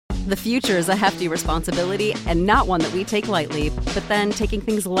The future is a hefty responsibility and not one that we take lightly, but then taking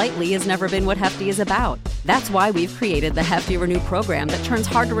things lightly has never been what Hefty is about. That's why we've created the Hefty Renew program that turns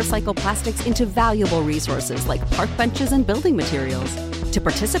hard-to-recycle plastics into valuable resources like park benches and building materials. To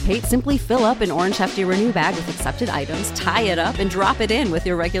participate, simply fill up an orange Hefty Renew bag with accepted items, tie it up, and drop it in with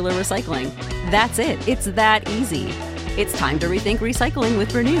your regular recycling. That's it. It's that easy. It's time to rethink recycling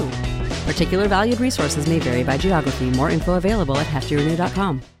with Renew. Particular valued resources may vary by geography. More info available at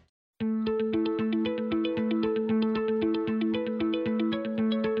heftyrenew.com.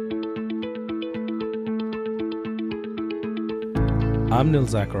 I'm Nil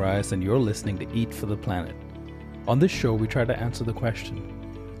Zacharias, and you're listening to Eat for the Planet. On this show, we try to answer the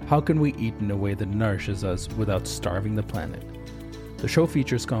question, how can we eat in a way that nourishes us without starving the planet? The show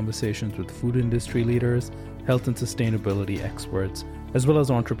features conversations with food industry leaders, health and sustainability experts, as well as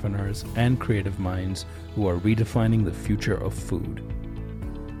entrepreneurs and creative minds who are redefining the future of food.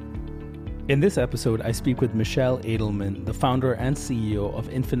 In this episode, I speak with Michelle Edelman, the founder and CEO of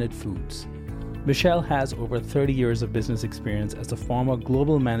Infinite Foods. Michelle has over 30 years of business experience as a former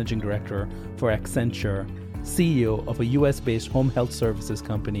global managing director for Accenture, CEO of a US-based home health services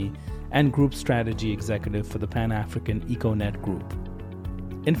company, and group strategy executive for the Pan-African EcoNet Group.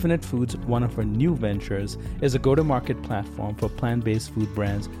 Infinite Foods, one of her new ventures, is a go-to-market platform for plant-based food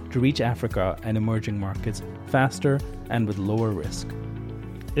brands to reach Africa and emerging markets faster and with lower risk.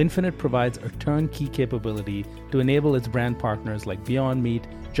 Infinite provides a turnkey capability to enable its brand partners like Beyond Meat,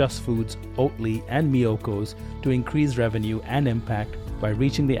 Just Foods, Oatly, and Miyoko's to increase revenue and impact by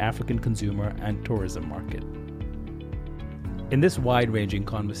reaching the African consumer and tourism market. In this wide-ranging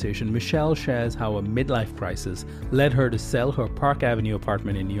conversation, Michelle shares how a midlife crisis led her to sell her Park Avenue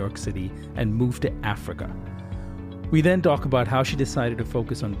apartment in New York City and move to Africa. We then talk about how she decided to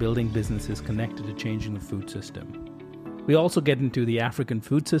focus on building businesses connected to changing the food system. We also get into the African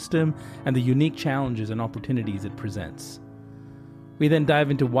food system and the unique challenges and opportunities it presents. We then dive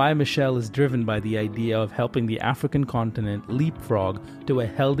into why Michelle is driven by the idea of helping the African continent leapfrog to a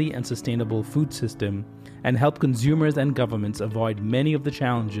healthy and sustainable food system and help consumers and governments avoid many of the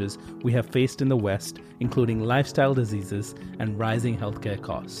challenges we have faced in the West, including lifestyle diseases and rising healthcare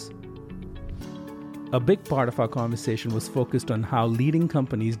costs. A big part of our conversation was focused on how leading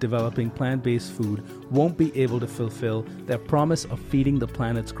companies developing plant-based food won't be able to fulfill their promise of feeding the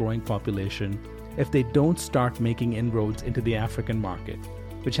planet's growing population if they don't start making inroads into the African market,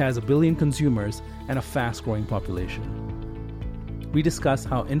 which has 1 billion consumers and a fast-growing population. We discuss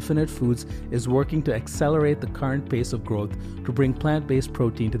how Infinite Foods is working to accelerate the current pace of growth to bring plant-based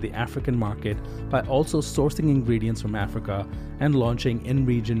protein to the African market by also sourcing ingredients from Africa and launching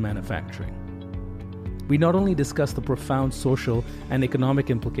in-region manufacturing. We not only discuss the profound social and economic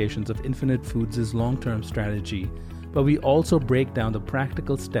implications of Infinite Foods' long-term strategy, but we also break down the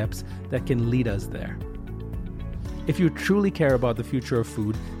practical steps that can lead us there. If you truly care about the future of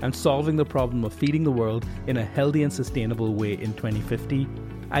food and solving the problem of feeding the world in a healthy and sustainable way in 2050,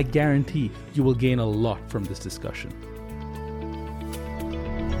 I guarantee you will gain a lot from this discussion.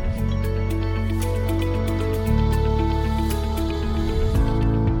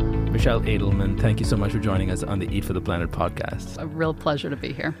 Michelle Edelman, thank you so much for joining us on the Eat for the Planet podcast. A real pleasure to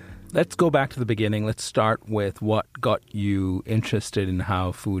be here. Let's go back to the beginning. Let's start with what got you interested in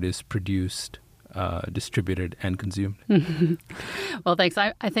how food is produced, distributed, and consumed. Well, thanks.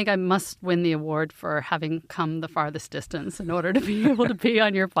 I think I must win the award for having come the farthest distance in order to be able to be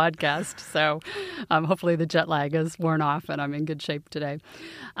on your podcast. So hopefully the jet lag is worn off and I'm in good shape today.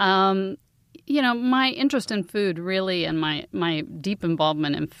 My interest in food really and my deep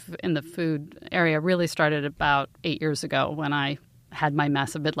involvement in the food area really started about 8 years ago when I had my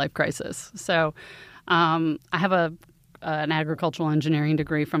massive midlife crisis. So I have an agricultural engineering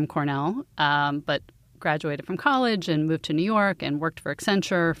degree from Cornell, but graduated from college and moved to New York and worked for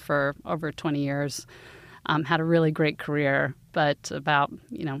Accenture for over 20 years. Had a really great career, but about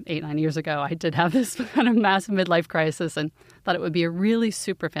 8-9 years ago, I did have this kind of massive midlife crisis and thought it would be a really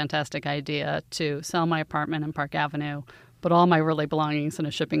super fantastic idea to sell my apartment in Park Avenue, put all my early belongings in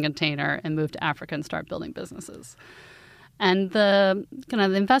a shipping container, and move to Africa and start building businesses. And the kind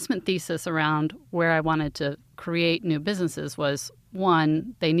of the investment thesis around where I wanted to create new businesses was,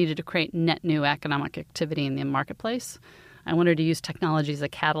 one, they needed to create net new economic activity in the marketplace. I wanted to use technology as a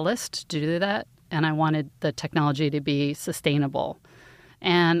catalyst to do that, and I wanted the technology to be sustainable.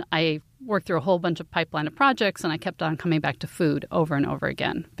 And I worked through a whole bunch of pipeline of projects, and I kept on coming back to food over and over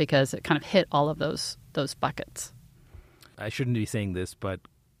again because it kind of hit all of those buckets. I shouldn't be saying this, but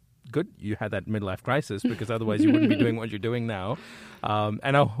good you had that midlife crisis, because otherwise you wouldn't be doing what you're doing now.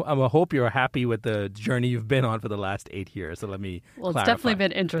 And I hope you're happy with the journey you've been on for the last 8 years. So let me clarify. It's definitely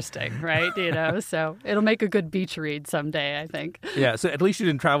been interesting, right? So it'll make a good beach read someday, I think. Yeah, so at least you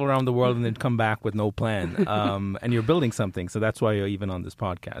didn't travel around the world and then come back with no plan. And you're building something, so that's why you're even on this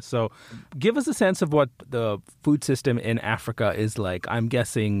podcast. So give us a sense of what the food system in Africa is like. I'm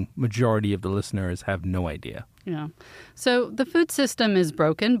guessing majority of the listeners have no idea. Yeah. So the food system is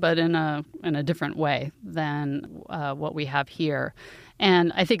broken, but in a different way than what we have here.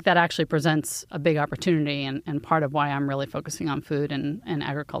 And I think that actually presents a big opportunity and part of why I'm really focusing on food and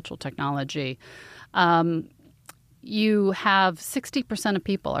agricultural technology. You have 60% of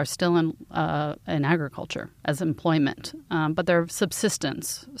people are still in agriculture as employment, but they're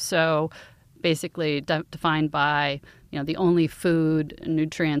subsistence. So basically defined by, the only food,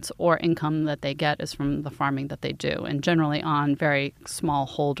 nutrients, or income that they get is from the farming that they do, and generally on very small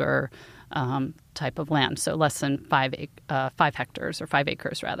holder type of land, so less than 5 hectares or 5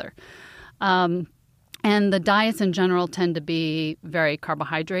 acres rather. And the diets in general tend to be very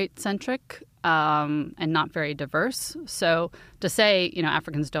carbohydrate centric and not very diverse. So to say,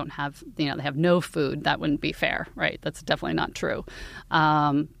 Africans don't have, they have no food, that wouldn't be fair, right? That's definitely not true.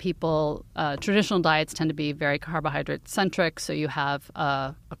 Traditional diets tend to be very carbohydrate centric. So you have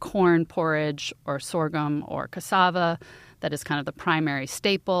a corn porridge or sorghum or cassava that is kind of the primary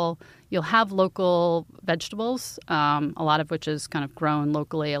staple. You'll have local vegetables, a lot of which is kind of grown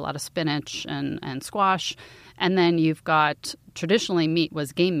locally, a lot of spinach and squash. And then you've got, traditionally meat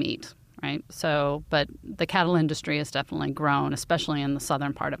was game meat, right? So, but the cattle industry has definitely grown, especially in the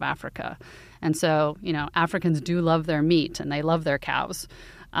southern part of Africa. And so, Africans do love their meat and they love their cows.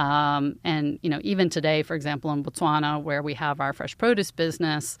 And, even today, for example, in Botswana, where we have our fresh produce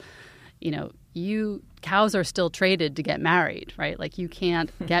business, cows are still traded to get married, right? Like you can't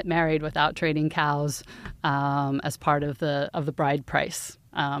get married without trading cows as part of the bride price.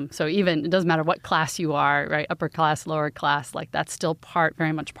 So even it doesn't matter what class you are, right? Upper class, lower class, like that's still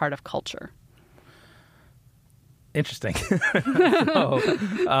very much part of culture. Interesting. So,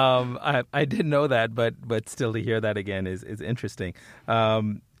 I didn't know that, but still to hear that again is interesting.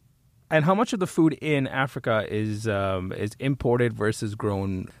 And how much of the food in Africa is imported versus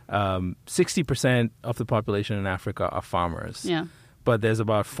grown? 60% of the population in Africa are farmers. Yeah. But there's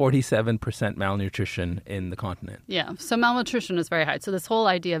about 47% malnutrition in the continent. Yeah. So malnutrition is very high. So this whole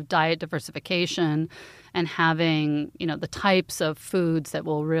idea of diet diversification and having, the types of foods that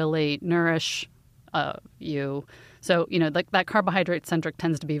will really nourish you. So, like that carbohydrate centric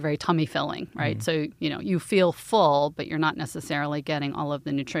tends to be very tummy filling, right? Mm-hmm. So, you feel full, but you're not necessarily getting all of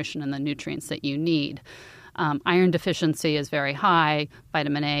the nutrition and the nutrients that you need. Iron deficiency is very high,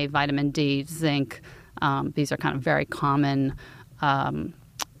 vitamin A, vitamin D, zinc. These are kind of very common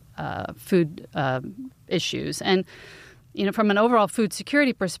food issues. And, from an overall food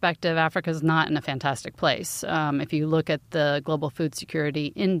security perspective, Africa is not in a fantastic place. If you look at the Global Food Security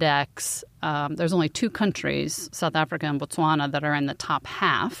Index, there's only 2 countries, South Africa and Botswana, that are in the top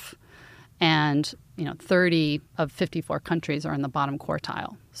half. And, 30 of 54 countries are in the bottom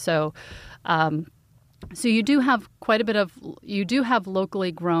quartile. So you do have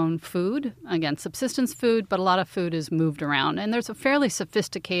locally grown food, again, subsistence food, but a lot of food is moved around. And there's a fairly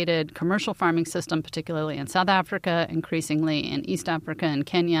sophisticated commercial farming system, particularly in South Africa, increasingly in East Africa and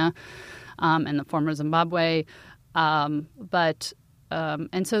Kenya, and the former Zimbabwe. And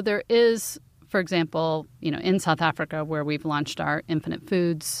so there is, for example, in South Africa, where we've launched our Infinite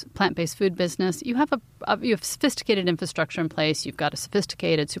Foods plant-based food business, you have you have sophisticated infrastructure in place. You've got a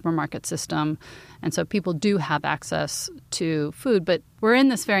sophisticated supermarket system, and so people do have access to food. But we're in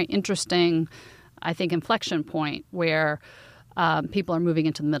this very interesting, I think, inflection point where people are moving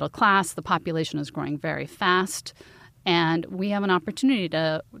into the middle class. The population is growing very fast. And we have an opportunity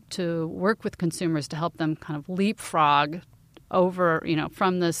to work with consumers to help them kind of leapfrog over,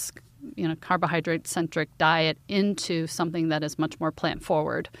 from this carbohydrate-centric diet into something that is much more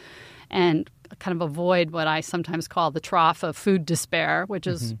plant-forward and kind of avoid what I sometimes call the trough of food despair, which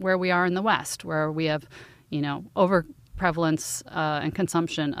is where we are in the West, where we have, over-prevalence and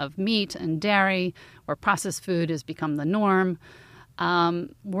consumption of meat and dairy, where processed food has become the norm.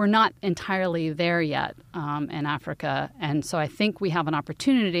 We're not entirely there yet in Africa. And so I think we have an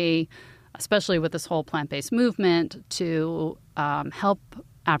opportunity, especially with this whole plant-based movement, to help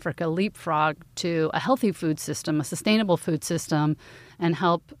Africa leapfrog to a healthy food system, a sustainable food system, and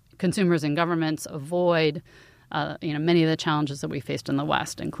help consumers and governments avoid many of the challenges that we faced in the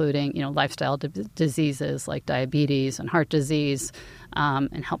West, including lifestyle diseases like diabetes and heart disease,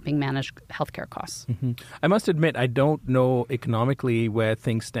 and helping manage healthcare costs. Mm-hmm. I must admit, I don't know economically where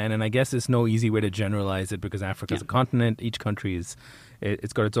things stand, and I guess there's no easy way to generalize it because Africa is a continent. Each country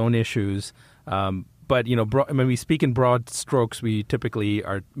it's got its own issues. But when we speak in broad strokes, we typically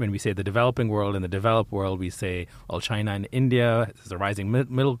are, when we say the developing world and the developed world, we say, well, China and India is a rising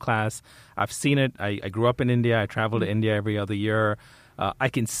middle class. I've seen it. I grew up in India. I travel to India every other year. I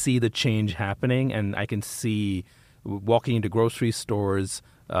can see the change happening, and I can see walking into grocery stores,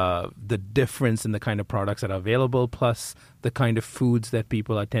 the difference in the kind of products that are available, plus the kind of foods that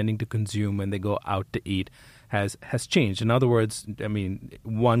people are tending to consume when they go out to eat has changed. In other words, I mean,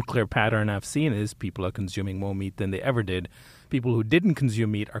 one clear pattern I've seen is people are consuming more meat than they ever did. People who didn't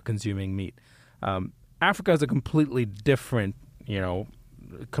consume meat are consuming meat. Africa is a completely different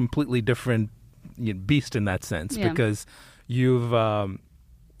beast in that sense because you've on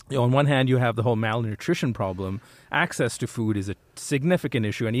one hand, you have the whole malnutrition problem. Access to food is a significant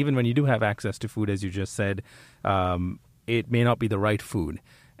issue. And even when you do have access to food, as you just said, it may not be the right food.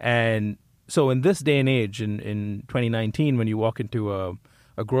 And so in this day and age, in 2019, when you walk into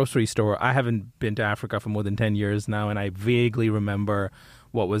a grocery store, I haven't been to Africa for more than 10 years now, and I vaguely remember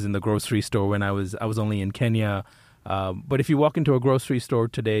what was in the grocery store when I was only in Kenya. But if you walk into a grocery store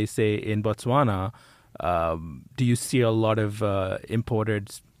today, say in Botswana, do you see a lot of imported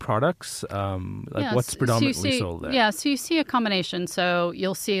products? What's predominantly sold there? Yeah, so you see a combination. So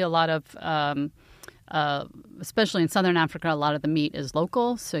you'll see a lot of, especially in Southern Africa, a lot of the meat is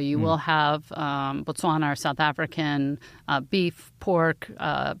local. So you will have Botswana or South African beef, pork,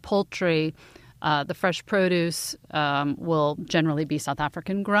 poultry. The fresh produce will generally be South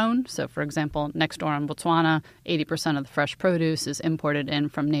African grown. So, for example, next door in Botswana, 80% of the fresh produce is imported in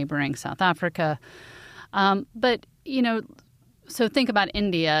from neighboring South Africa. So think about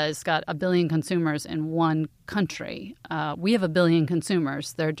India. It's got 1 billion consumers in one country. We have 1 billion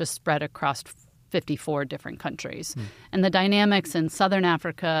consumers. They're just spread across 54 different countries. And the dynamics in Southern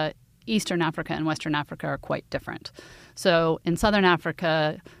Africa, Eastern Africa, and Western Africa are quite different. So in Southern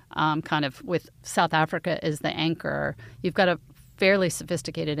Africa, kind of with South Africa as the anchor, you've got a fairly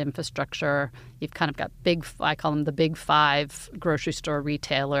sophisticated infrastructure. You've kind of got I call them the big 5 grocery store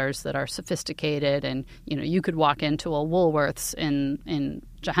retailers that are sophisticated. And, you could walk into a Woolworths in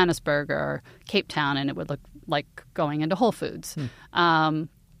Johannesburg or Cape Town and it would look like going into Whole Foods.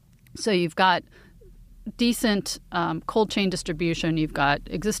 So you've got decent cold chain distribution. You've got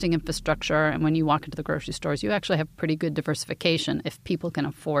existing infrastructure. And when you walk into the grocery stores, you actually have pretty good diversification if people can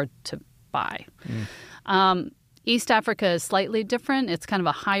afford to buy. East Africa is slightly different. It's kind of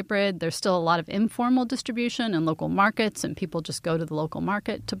a hybrid. There's still a lot of informal distribution in local markets, and people just go to the local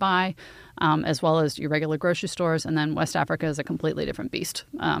market to buy, as well as your regular grocery stores. And then West Africa is a completely different beast.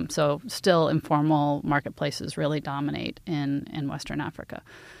 So still informal marketplaces really dominate in Western Africa.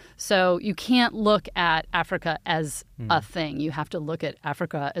 So you can't look at Africa as a thing. You have to look at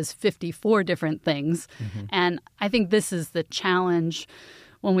Africa as 54 different things. And I think this is the challenge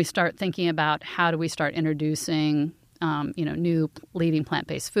when we start thinking about how do we start introducing, new leading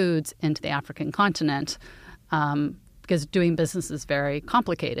plant-based foods into the African continent, because doing business is very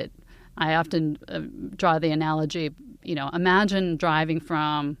complicated. I often draw the analogy, imagine driving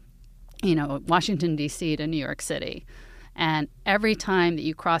from, Washington, D.C. to New York City. And every time that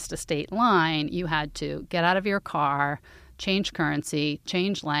you crossed a state line, you had to get out of your car, change currency,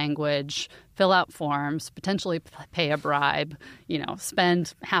 change language, fill out forms, potentially pay a bribe,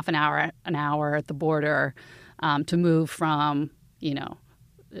 spend half an hour at the border to move from,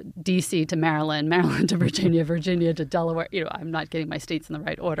 D.C. to Maryland, Maryland to Virginia, Virginia to Delaware. I'm not getting my states in the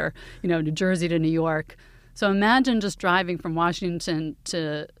right order, New Jersey to New York. So imagine just driving from Washington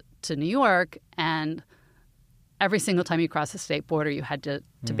to New York, and every single time you cross the state border, you had to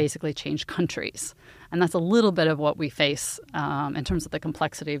basically change countries. And that's a little bit of what we face in terms of the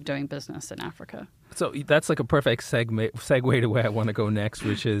complexity of doing business in Africa. So that's like a perfect segue to where I want to go next,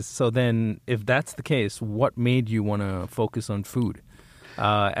 which is, so then if that's the case, what made you want to focus on food?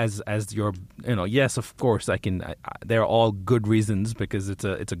 As your, yes, of course, they're all good reasons because it's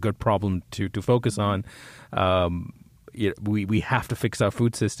a good problem to focus on. We have to fix our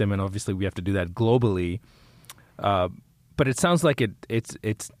food system, and obviously we have to do that globally. But it sounds like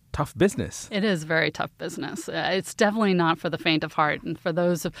it's tough business. It is very tough business. It's definitely not for the faint of heart. And for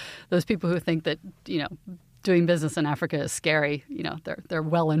those people who think that, doing business in Africa is scary, they're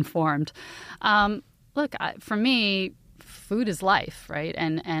well informed. Look, for me, food is life, right?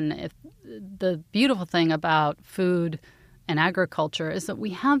 And if the beautiful thing about food and agriculture is that we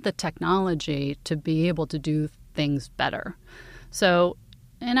have the technology to be able to do things better. So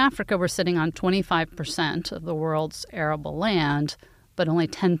in Africa, we're sitting on 25% of the world's arable land, but only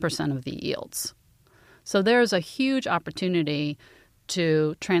 10% of the yields. So there's a huge opportunity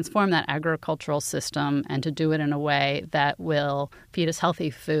to transform that agricultural system and to do it in a way that will feed us healthy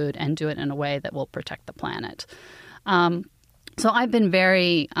food and do it in a way that will protect the planet. So I've been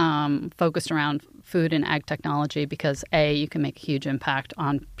very focused around food and ag technology because A, you can make a huge impact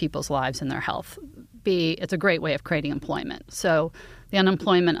on people's lives and their health. B, it's a great way of creating employment. So the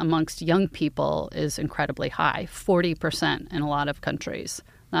unemployment amongst young people is incredibly high, 40% in a lot of countries,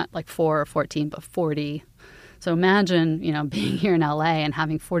 not like 4 or 14, but 40. So imagine, being here in LA and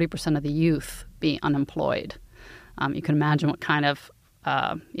having 40% of the youth be unemployed. You can imagine what kind of,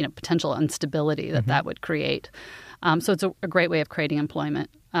 potential instability that would create. So it's a great way of creating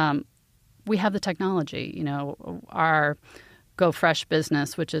employment. We have the technology. Our Go Fresh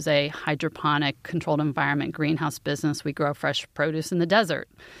business, which is a hydroponic, controlled environment greenhouse business. We grow fresh produce in the desert.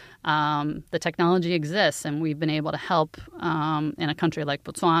 The technology exists, and we've been able to help in a country like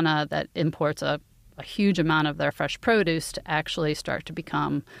Botswana that imports a huge amount of their fresh produce to actually start to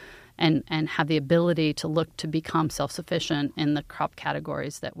become and have the ability to look to become self-sufficient in the crop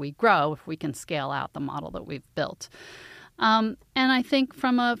categories that we grow if we can scale out the model that we've built. And I think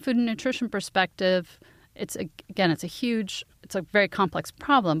from a food and nutrition perspective, it's a very complex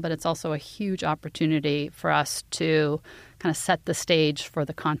problem, but it's also a huge opportunity for us to kind of set the stage for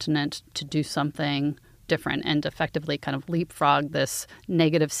the continent to do something different and effectively kind of leapfrog this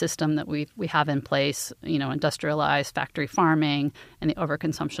negative system that we have in place, industrialized factory farming and the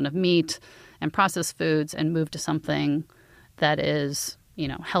overconsumption of meat and processed foods, and move to something that is,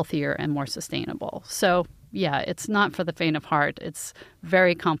 healthier and more sustainable. So, yeah, it's not for the faint of heart. It's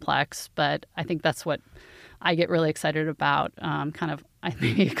very complex, but I think that's what I get really excited about. I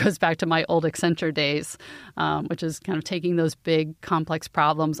think it goes back to my old Accenture days, which is kind of taking those big, complex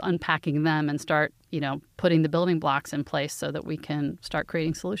problems, unpacking them, and start, putting the building blocks in place so that we can start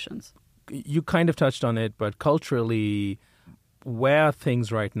creating solutions. You kind of touched on it, but culturally, where are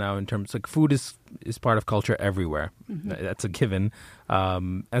things right now in terms of food is part of culture everywhere. Mm-hmm. That's a given.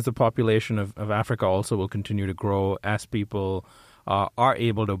 As the population of Africa also will continue to grow, as people are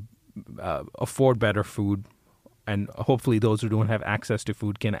able to afford better food, and hopefully those who don't have access to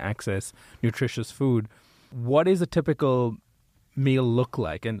food can access nutritious food. What is a typical meal look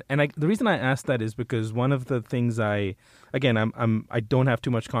like? And the reason I ask that is because one of the things I don't have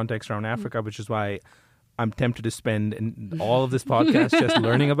too much context around Africa, which is why I'm tempted to spend all of this podcast just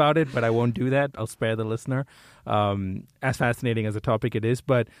learning about it, but I won't do that. I'll spare the listener, as fascinating as a topic it is.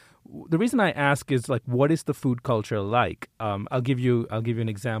 But the reason I ask is, like, what is the food culture like? I'll give you an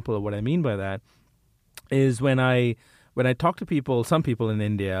example of what I mean by that. Is when I talk to some people in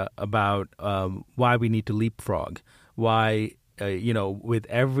India about why we need to leapfrog, why India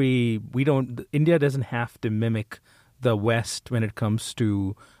doesn't have to mimic the West when it comes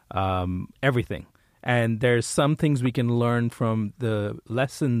to everything. And there's some things we can learn from the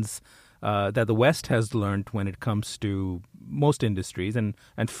lessons that the West has learned when it comes to most industries, and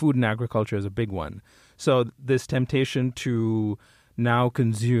food and agriculture is a big one. So this temptation to now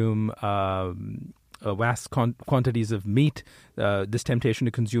consume vast quantities of meat, this temptation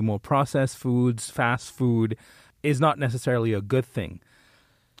to consume more processed foods, fast food, is not necessarily a good thing.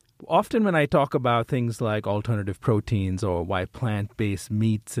 Often when I talk about things like alternative proteins or why plant-based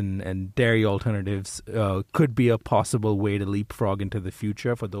meats and dairy alternatives could be a possible way to leapfrog into the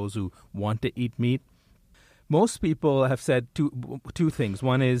future for those who want to eat meat, most people have said two things.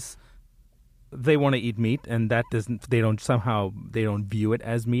 One is they want to eat meat, and they don't view it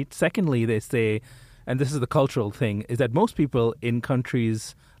as meat. Secondly, they say, and this is the cultural thing, is that most people in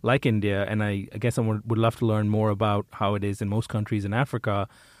countries like India, and I guess I would love to learn more about how it is in most countries in Africa,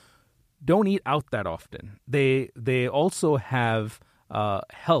 don't eat out that often. They also have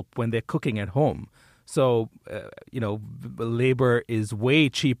help when they're cooking at home. So, labor is way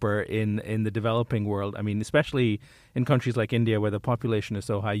cheaper in the developing world. I mean, especially in countries like India where the population is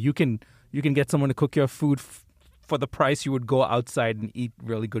so high, you can get someone to cook your food for the price you would go outside and eat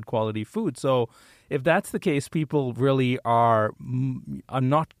really good quality food. So if that's the case, people really are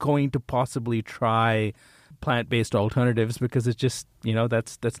not going to possibly try plant-based alternatives because it's just,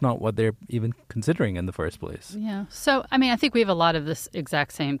 that's not what they're even considering in the first place. Yeah. So, I think we have a lot of this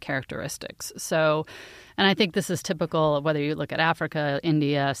exact same characteristics. So, and I think this is typical of whether you look at Africa,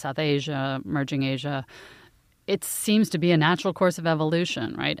 India, South Asia, emerging Asia. It seems to be a natural course of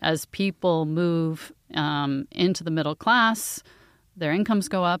evolution, right? As people move into the middle class, their incomes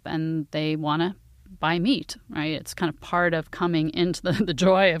go up and they want to buy meat, right? It's kind of part of coming into the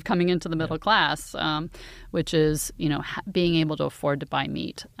joy of coming into the middle class, which is, being able to afford to buy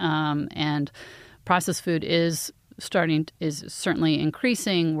meat. And processed food is certainly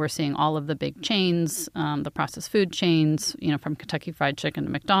increasing. We're seeing all of the big chains, the processed food chains, from Kentucky Fried Chicken to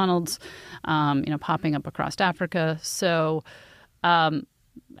McDonald's, popping up across Africa. So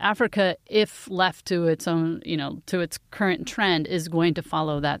Africa, if left to its own, to its current trend, is going to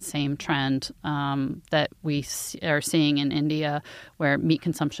follow that same trend that we are seeing in India, where meat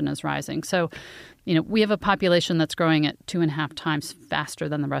consumption is rising. So, we have a population that's growing at 2.5 times faster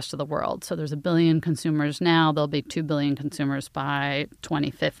than the rest of the world. So there's 1 billion consumers now. There'll be 2 billion consumers by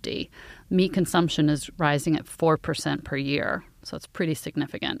 2050. Meat consumption is rising at 4% per year. So it's pretty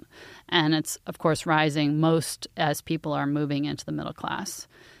significant. And it's, of course, rising most as people are moving into the middle class.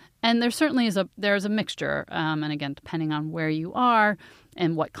 And there certainly is there's a mixture. And again, depending on where you are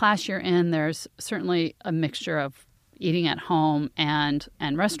and what class you're in, there's certainly a mixture of eating at home and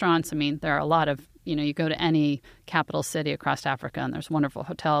restaurants. I mean, there are a lot of, you go to any capital city across Africa and there's wonderful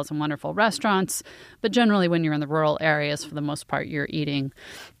hotels and wonderful restaurants. But generally, when you're in the rural areas, for the most part, you're eating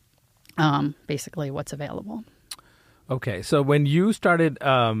basically what's available. Okay, so when you started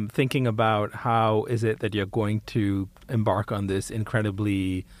thinking about how is it that you're going to embark on this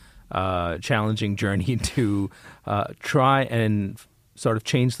incredibly challenging journey to try and sort of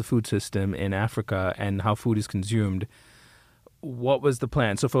change the food system in Africa and how food is consumed, what was the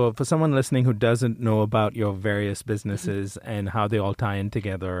plan? So for someone listening who doesn't know about your various businesses and how they all tie in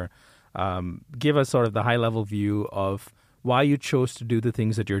together, give us sort of the high-level view of why you chose to do the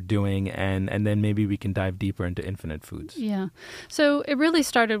things that you're doing, and then maybe we can dive deeper into Infinite Foods. Yeah. So it really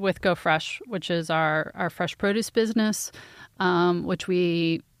started with Go Fresh, which is our fresh produce business, which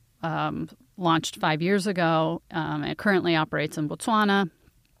we launched 5 years ago. It currently operates in Botswana.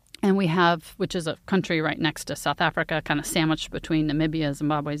 And we have, which is a country right next to South Africa, kind of sandwiched between Namibia,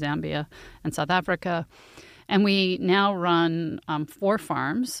 Zimbabwe, Zambia, and South Africa. And we now run 4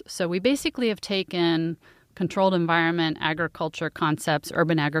 farms. So we basically have taken controlled environment agriculture concepts,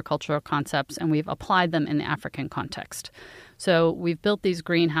 urban agricultural concepts, and we've applied them in the African context. So we've built these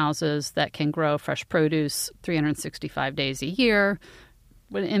greenhouses that can grow fresh produce 365 days a year.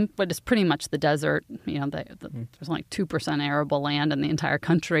 But it's pretty much the desert. There's only 2% arable land in the entire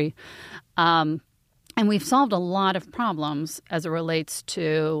country. And we've solved a lot of problems as it relates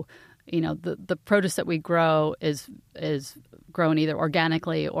to, the produce that we grow is grown either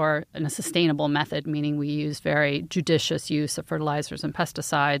organically or in a sustainable method, meaning we use very judicious use of fertilizers and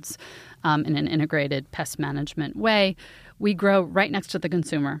pesticides in an integrated pest management way. We grow right next to the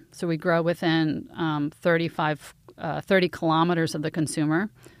consumer. So we grow within 30 kilometers of the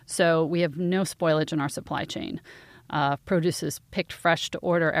consumer. So we have no spoilage in our supply chain. Produce is picked fresh to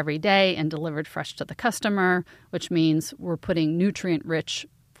order every day and delivered fresh to the customer, which means we're putting nutrient-rich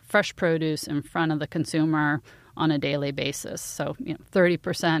fresh produce in front of the consumer on a daily basis. So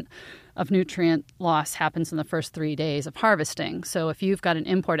 30% of nutrient loss happens in the first 3 days of harvesting. So if you've got an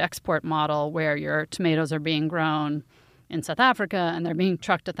import-export model where your tomatoes are being grown in South Africa and they're being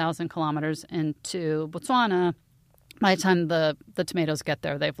trucked 1,000 kilometers into Botswana, by the time the tomatoes get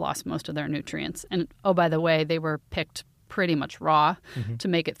there, they've lost most of their nutrients. And, oh, by the way, they were picked pretty much raw to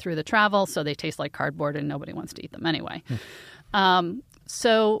make it through the travel, so they taste like cardboard and nobody wants to eat them anyway. And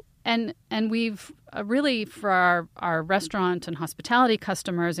we've really, for our restaurant and hospitality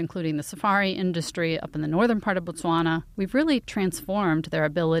customers, including the safari industry up in the northern part of Botswana, we've really transformed their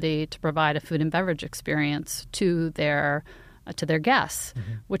ability to provide a food and beverage experience to their guests,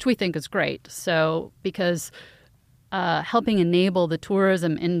 which we think is great. So because helping enable the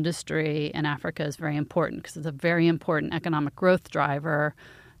tourism industry in Africa is very important because it's a very important economic growth driver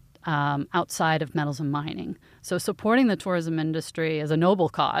outside of metals and mining. So supporting the tourism industry is a noble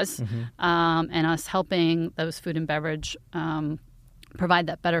cause, and us helping those food and beverage provide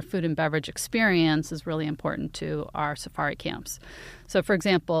that better food and beverage experience is really important to our safari camps. So, for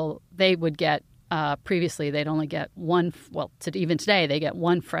example, they would get previously they'd only get even today they get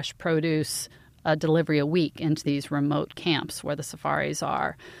one fresh produce delivery a week into these remote camps where the safaris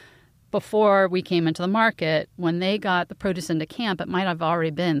are. Before we came into the market, when they got the produce into camp, it might have already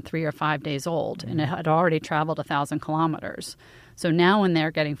been 3 or 5 days old, and it had already traveled 1,000 kilometers. So now when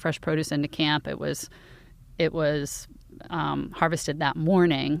they're getting fresh produce into camp, it was harvested that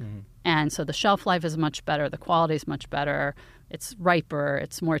morning, and so the shelf life is much better, the quality is much better, it's riper,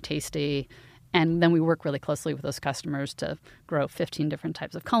 it's more tasty, And then we work really closely with those customers to grow 15 different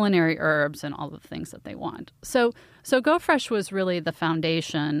types of culinary herbs and all the things that they want. So Go Fresh was really the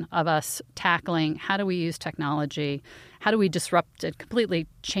foundation of us tackling how do we use technology, how do we disrupt it, completely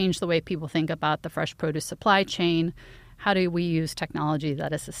change the way people think about the fresh produce supply chain, how do we use technology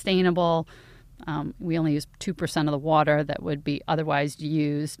that is sustainable. We only use 2% of the water that would be otherwise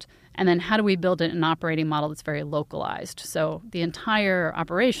used. And then how do we build an operating model that's very localized? So the entire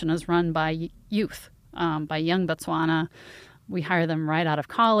operation is run by youth, by young Botswana. We hire them right out of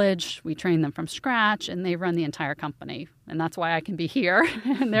college. We train them from scratch, and they run the entire company. And that's why I can be here.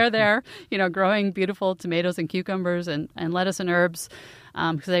 And they're there, growing beautiful tomatoes and cucumbers and lettuce and herbs,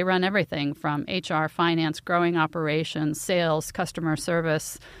 because they run everything from HR, finance, growing operations, sales, customer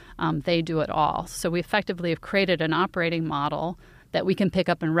service. They do it all. So we effectively have created an operating model that we can pick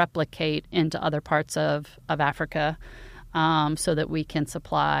up and replicate into other parts of Africa, so that we can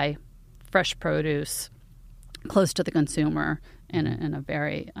supply fresh produce close to the consumer in a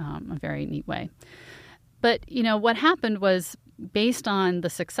very neat way. But, what happened was, based on the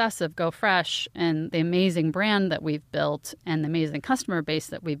success of Go Fresh and the amazing brand that we've built and the amazing customer base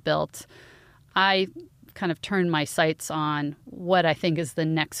that we've built, I kind of turned my sights on what I think is the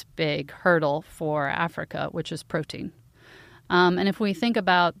next big hurdle for Africa, which is protein. And if we think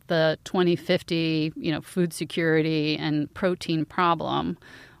about the 2050, food security and protein problem,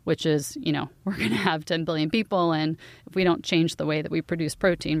 which is, we're going to have 10 billion people, and if we don't change the way that we produce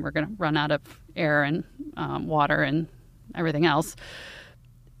protein, we're going to run out of air and water and everything else.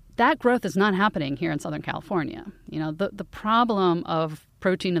 That growth is not happening here in Southern California. The problem of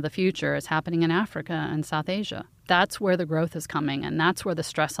protein of the future is happening in Africa and South Asia. That's where the growth is coming, and that's where the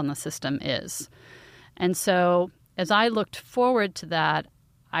stress on the system is. And so as I looked forward to that,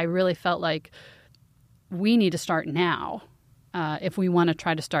 I really felt like we need to start now if we want to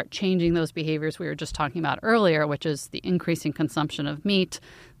try to start changing those behaviors we were just talking about earlier, which is the increasing consumption of meat,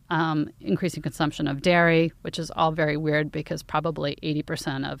 increasing consumption of dairy, which is all very weird because probably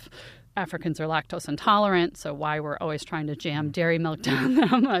 80% of Africans are lactose intolerant. So why we're always trying to jam dairy milk down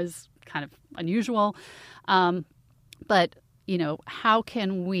them is kind of unusual. But, how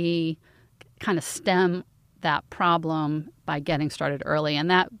can we kind of stem that problem by getting started early? And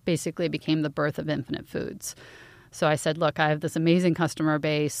that basically became the birth of Infinite Foods. So I said, look, I have this amazing customer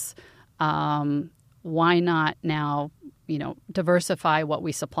base. Why not now, diversify what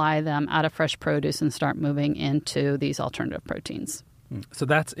we supply them out of fresh produce and start moving into these alternative proteins? So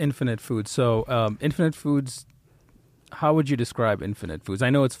that's Infinite Foods. So Infinite Foods, how would you describe Infinite Foods? I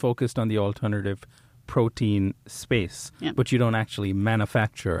know it's focused on the alternative protein space, but you don't actually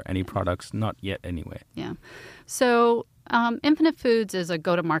manufacture any products, not yet anyway. Yeah. So Infinite Foods is a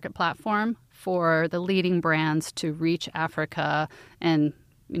go-to-market platform for the leading brands to reach Africa and,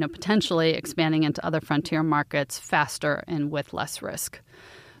 potentially expanding into other frontier markets faster and with less risk.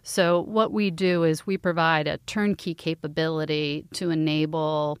 So what we do is we provide a turnkey capability to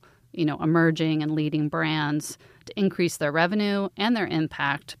enable, emerging and leading brands to increase their revenue and their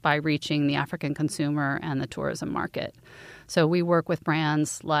impact by reaching the African consumer and the tourism market. So we work with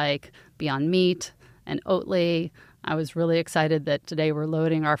brands like Beyond Meat and Oatly. I was really excited that today we're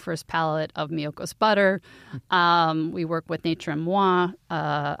loading our first pallet of Miyoko's butter. We work with Nature and Moi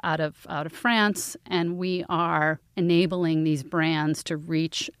out of France, and we are enabling these brands to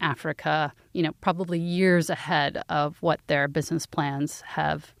reach Africa, probably years ahead of what their business plans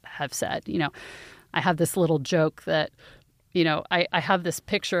have said. I have this little joke that I have this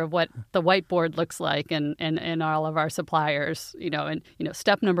picture of what the whiteboard looks like in all of our suppliers, and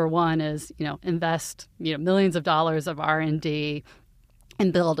step number one is, invest, millions of dollars of R&D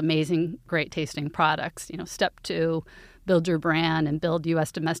and build amazing, great tasting products. Step two, build your brand and build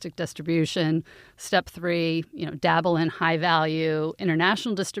U.S. domestic distribution. Step three, dabble in high value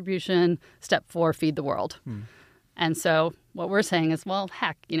international distribution. Step four, feed the world. And so what we're saying is, well,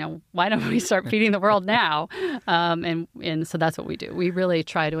 heck, why don't we start feeding the world now? And so that's what we do. We really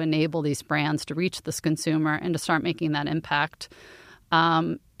try to enable these brands to reach this consumer and to start making that impact.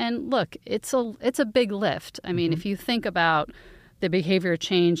 And look, it's a big lift. I mean, if you think about the behavior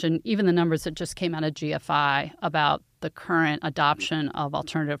change and even the numbers that just came out of GFI about the current adoption of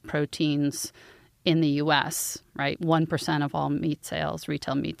alternative proteins in the U.S., right? 1% of all meat sales,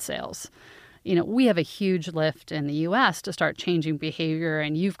 retail meat sales. We have a huge lift in the U.S. to start changing behavior,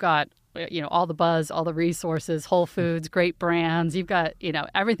 and you've got, all the buzz, all the resources, Whole Foods, great brands. You've got,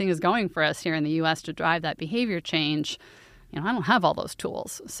 everything is going for us here in the U.S. to drive that behavior change. I don't have all those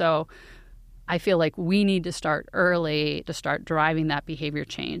tools. So I feel like we need to start early to start driving that behavior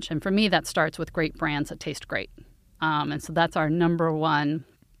change. And for me, that starts with great brands that taste great. And so that's our number one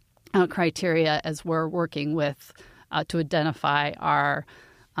criteria as we're working with to identify our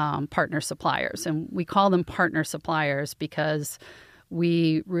partner suppliers. And we call them partner suppliers because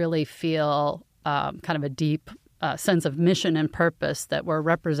we really feel kind of a deep sense of mission and purpose that we're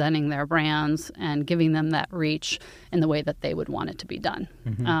representing their brands and giving them that reach in the way that they would want it to be done.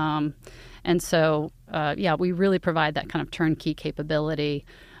 And so, we really provide that kind of turnkey capability.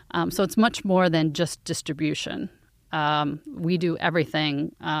 So it's much more than just distribution. We do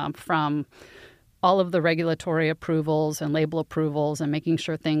everything from all of the regulatory approvals and label approvals and making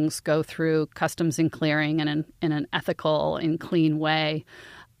sure things go through customs and clearing and in an ethical and clean way.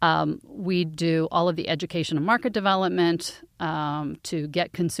 We do all of the education and market development to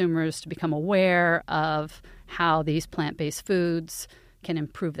get consumers to become aware of how these plant-based foods can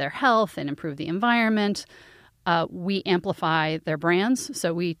improve their health and improve the environment. We amplify their brands.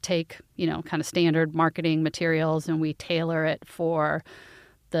 So we take, kind of standard marketing materials and we tailor it for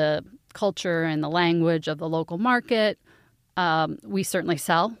the culture and the language of the local market. We certainly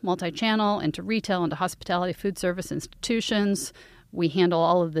sell multi-channel into retail, into hospitality, food service institutions. We handle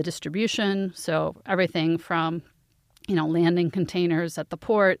all of the distribution. So everything from, landing containers at the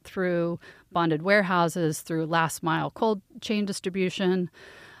port through bonded warehouses, through last mile cold chain distribution.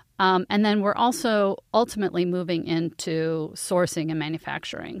 And then we're also ultimately moving into sourcing and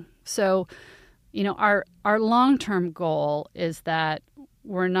manufacturing. So, our long-term goal is that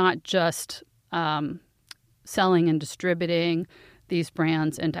we're not just selling and distributing these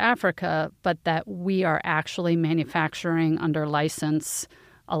brands into Africa, but that we are actually manufacturing under license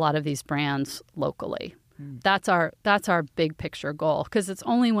a lot of these brands locally. That's our big picture goal, because it's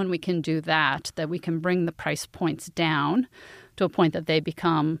only when we can do that we can bring the price points down to a point that they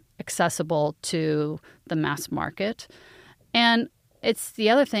become accessible to the mass market. And it's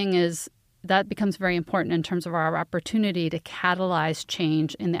the other thing is that becomes very important in terms of our opportunity to catalyze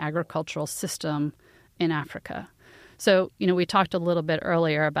change in the agricultural system in Africa. So, we talked a little bit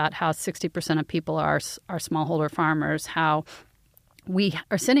earlier about how 60% of people are smallholder farmers, how we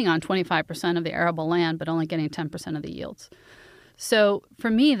are sitting on 25% of the arable land, but only getting 10% of the yields. So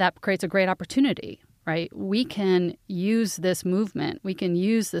for me, that creates a great opportunity, right? We can use this movement. We can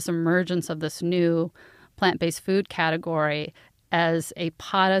use this emergence of this new plant-based food category as a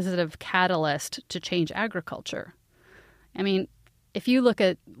positive catalyst to change agriculture. I mean, if you look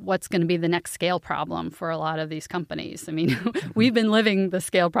at what's going to be the next scale problem for a lot of these companies, we've been living the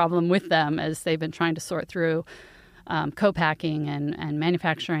scale problem with them as they've been trying to sort through co-packing and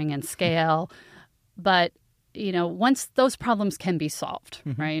manufacturing and scale. But, once those problems can be solved,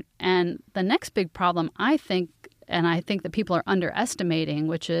 right? And the next big problem, I think that people are underestimating,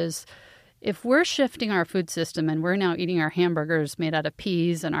 which is if we're shifting our food system and we're now eating our hamburgers made out of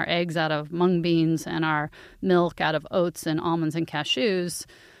peas and our eggs out of mung beans and our milk out of oats and almonds and cashews,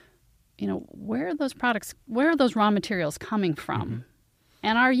 where are those raw materials coming from?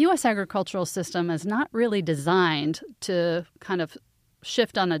 And our U.S. agricultural system is not really designed to kind of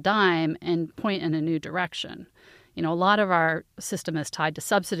shift on a dime and point in a new direction. A lot of our system is tied to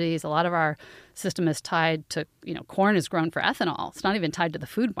subsidies. A lot of our system is tied to, corn is grown for ethanol. It's not even tied to the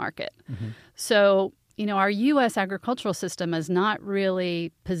food market. So, our U.S. agricultural system is not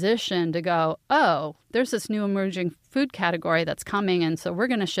really positioned to go, oh, there's this new emerging food category that's coming, and so we're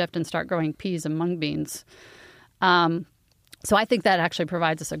going to shift and start growing peas and mung beans. So I think that actually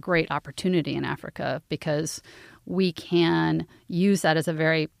provides us a great opportunity in Africa because we can use that as a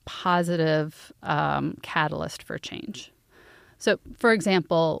very positive catalyst for change. So, for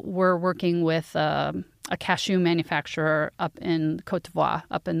example, we're working with a cashew manufacturer up in Côte d'Ivoire,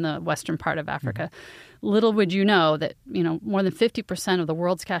 up in the western part of Africa. Little would you know that, more than 50% of the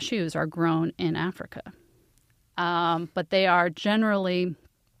world's cashews are grown in Africa. But they are generally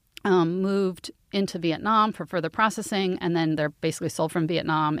moved into Vietnam for further processing, and then they're basically sold from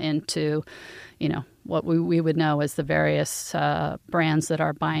Vietnam into, what we would know as the various brands that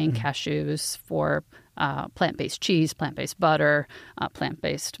are buying cashews for plant-based cheese, plant-based butter,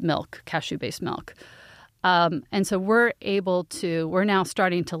 plant-based milk, cashew-based milk. And so we're now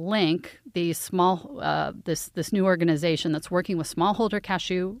starting to link these this new organization that's working with smallholder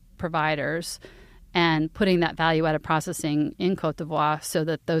cashew providers and putting that value-added processing in Côte d'Ivoire so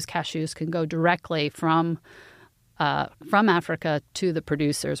that those cashews can go directly from Africa to the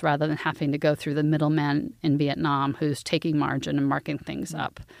producers rather than having to go through the middleman in Vietnam who's taking margin and marking things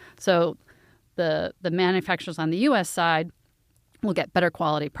up. So the manufacturers on the U.S. side will get better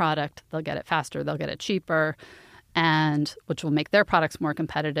quality product. They'll get it faster. They'll get it cheaper, and which will make their products more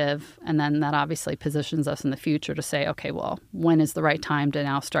competitive. And then that obviously positions us in the future to say, okay, well, when is the right time to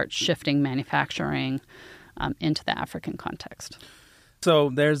now start shifting manufacturing into the African context?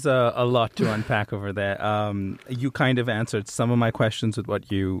 So there's a lot to unpack over there. You kind of answered some of my questions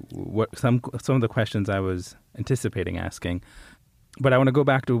with some of the questions I was anticipating asking. But I want to go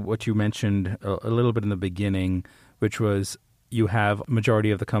back to what you mentioned a little bit in the beginning, which was you have majority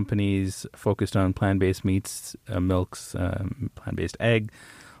of the companies focused on plant-based meats, milks, plant-based egg.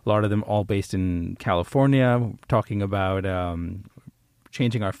 A lot of them all based in California, talking about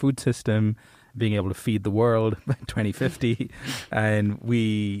changing our food system, being able to feed the world by 2050. And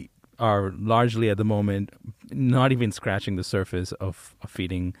we are largely at the moment not even scratching the surface of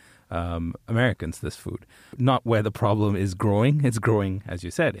feeding Americans this food. Not where the problem is growing. It's growing, as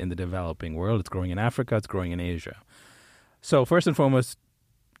you said, in the developing world. It's growing in Africa. It's growing in Asia. So first and foremost,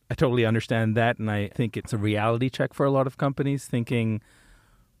 I totally understand that. And I think it's a reality check for a lot of companies thinking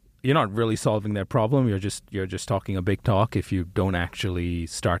you're not really solving their problem. You're just talking a big talk if you don't actually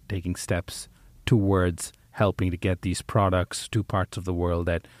start taking steps towards helping to get these products to parts of the world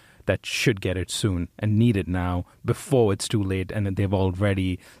that should get it soon and need it now before it's too late, and they've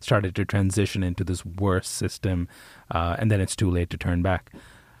already started to transition into this worse system, and then it's too late to turn back.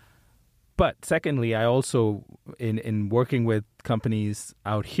 But secondly, I also, in working with companies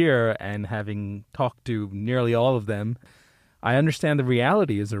out here and having talked to nearly all of them, I understand the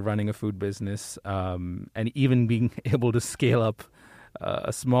realities of running a food business, and even being able to scale up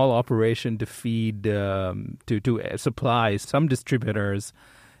a small operation to feed, to supply some distributors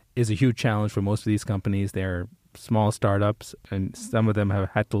is a huge challenge for most of these companies. They're small startups, and some of them have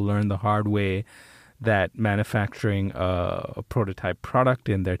had to learn the hard way that manufacturing a prototype product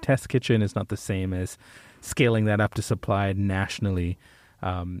in their test kitchen is not the same as scaling that up to supply it nationally.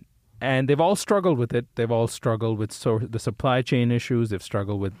 And they've all struggled with it. They've all struggled with the supply chain issues. They've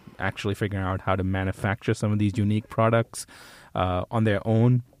struggled with actually figuring out how to manufacture some of these unique products on their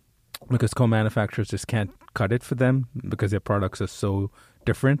own, because co-manufacturers just can't cut it for them because their products are so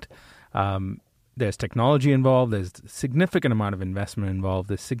different. There's technology involved. There's a significant amount of investment involved.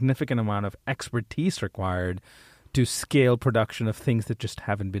 There's significant amount of expertise required to scale production of things that just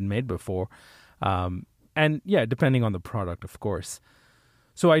haven't been made before. And yeah, depending on the product, of course.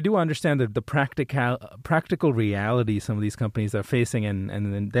 So I do understand that the practical reality some of these companies are facing,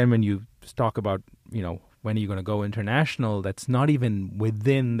 and then when you talk about, when are you going to go international, that's not even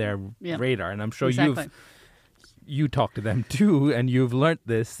within their radar. And I'm sure you talk to them too, and you've learned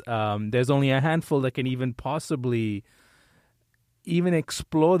this. There's only a handful that can even possibly even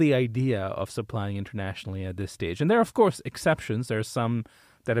explore the idea of supplying internationally at this stage. And there are, of course, exceptions. There are some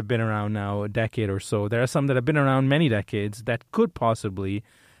that have been around now a decade or so. There are some that have been around many decades that could possibly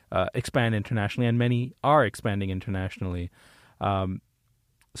expand internationally, and many are expanding internationally.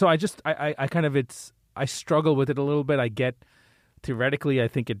 So I struggle with it a little bit. I get, theoretically, I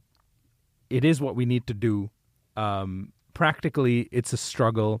think it is what we need to do. Practically, it's a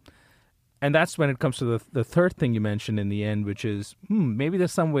struggle. And that's when it comes to the third thing you mentioned in the end, which is, maybe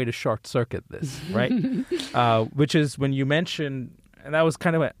there's some way to short circuit this, right? Which is when you mentioned, and that was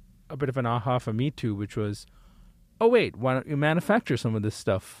kind of a bit of an aha for me too, which was, oh wait, why don't you manufacture some of this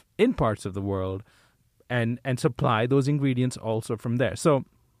stuff in parts of the world and supply those ingredients also from there? So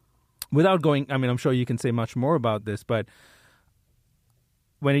without going, I'm sure you can say much more about this, but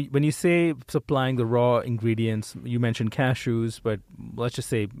when you say supplying the raw ingredients, you mentioned cashews, but let's just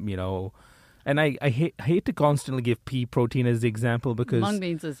say, and I hate to constantly give pea protein as the example, because mung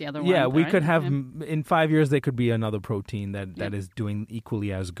beans is the other one. Yeah, we right? could have, in 5 years, there could be another protein that is doing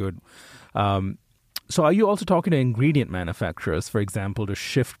equally as good. So are you also talking to ingredient manufacturers, for example, to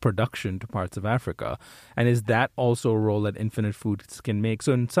shift production to parts of Africa? And is that also a role that Infinite Foods can make?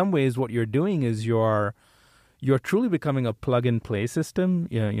 So in some ways, what you're doing is you're truly becoming a plug-and-play system.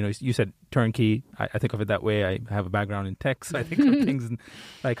 You said turnkey. I think of it that way. I have a background in tech, so I think of things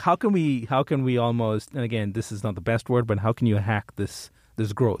like how can we almost, and again, this is not the best word, but how can you hack this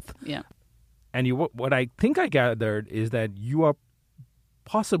growth? Yeah. And what I think I gathered is that you are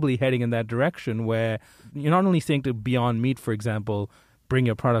possibly heading in that direction, where you're not only saying to Beyond Meat, for example, bring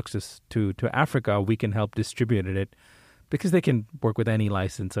your products to Africa, we can help distribute it, because they can work with any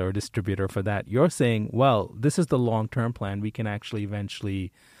licensor or distributor for that. You're saying, well, this is the long-term plan. We can actually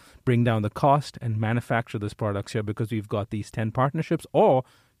eventually bring down the cost and manufacture those products here because we've got these 10 partnerships, or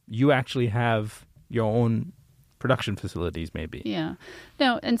you actually have your own production facilities maybe. Yeah.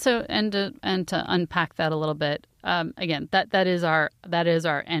 No, and to unpack that a little bit, again, that is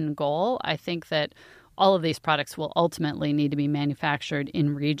our end goal. I think that all of these products will ultimately need to be manufactured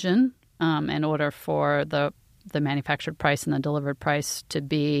in region in order for the manufactured price and the delivered price to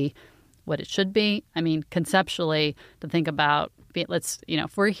be what it should be. Conceptually, to think about,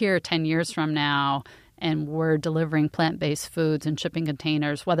 if we're here 10 years from now and we're delivering plant-based foods in shipping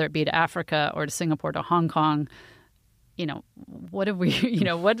containers, whether it be to Africa or to Singapore to Hong Kong, what have we,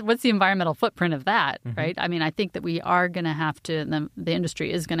 what's the environmental footprint of that, right? I mean, I think that we are going to have to, the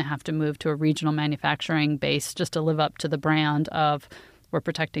industry is going to have to move to a regional manufacturing base just to live up to the brand of we're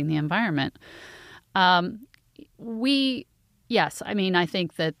protecting the environment. Yes, I mean, I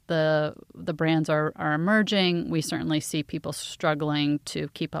think that the brands are emerging. We certainly see people struggling to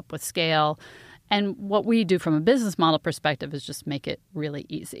keep up with scale. And what we do from a business model perspective is just make it really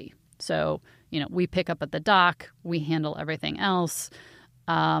easy. So, we pick up at the dock, we handle everything else.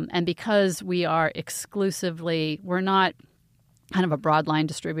 And because we are we're not kind of a broadline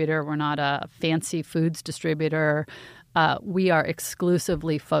distributor, we're not a fancy foods distributor, we are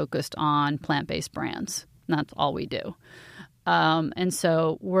exclusively focused on plant-based brands. And that's all we do. And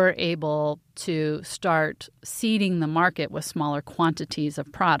so we're able to start seeding the market with smaller quantities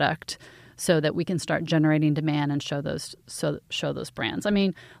of product so that we can start generating demand and show those brands. I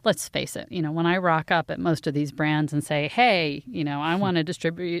mean, let's face it, when I rock up at most of these brands and say, hey, I want to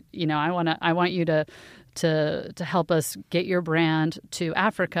distribute, I want you to help us get your brand to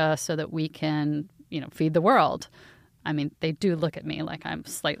Africa so that we can, feed the world. I mean, they do look at me like I'm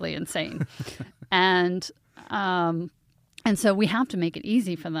slightly insane. And so we have to make it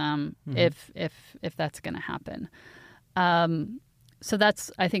easy for them if that's going to happen. So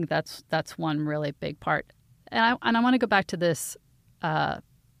I think that's one really big part. And I want to go back to this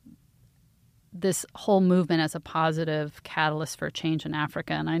whole movement as a positive catalyst for change in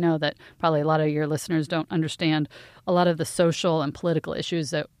Africa. And I know that probably a lot of your listeners don't understand a lot of the social and political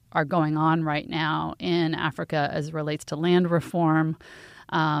issues that are going on right now in Africa as it relates to land reform.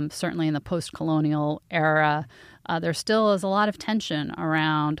 Certainly in the post-colonial era, there still is a lot of tension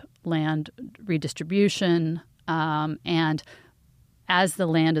around land redistribution. And as the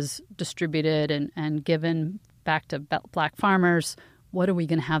land is distributed and given back to Black farmers, what are we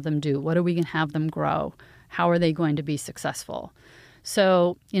going to have them do? What are we going to have them grow? How are they going to be successful?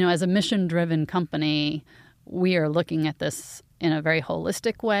 So, as a mission-driven company, we are looking at this in a very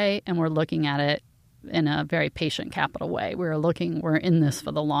holistic way, and we're looking at it in a very patient capital way. We're in this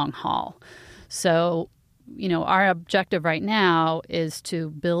for the long haul. So, our objective right now is to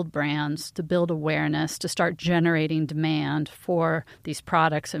build brands, to build awareness, to start generating demand for these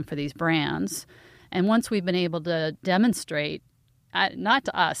products and for these brands. And once we've been able to demonstrate, not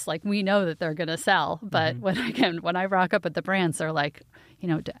to us, like we know that they're going to sell, but when I rock up at the brands, they're like,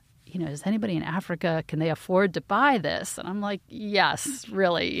 does anybody in Africa, can they afford to buy this? And I'm like, yes,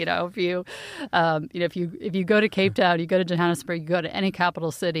 really. If you go to Cape Town, you go to Johannesburg, you go to any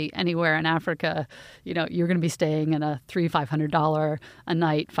capital city anywhere in Africa, you're going to be staying in a $300-500 a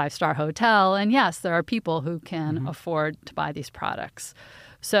night 5-star hotel. And yes, there are people who can afford to buy these products.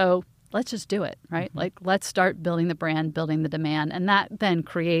 So let's just do it, right? Like, let's start building the brand, building the demand. And that then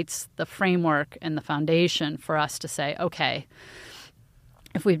creates the framework and the foundation for us to say, okay,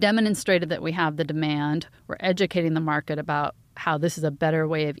 if we've demonstrated that we have the demand, we're educating the market about how this is a better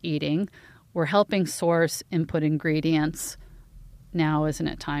way of eating, we're helping source input ingredients, now isn't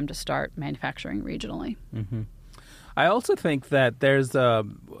it time to start manufacturing regionally? I also think that there's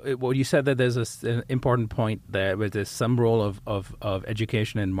you said that there's an important point there where there's some role of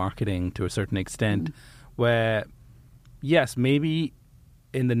education and marketing to a certain extent where, yes, maybe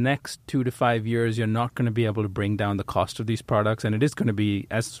in the next 2 to 5 years, you're not going to be able to bring down the cost of these products. And it is going to be,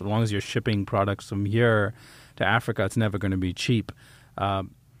 as long as you're shipping products from here to Africa, it's never going to be cheap.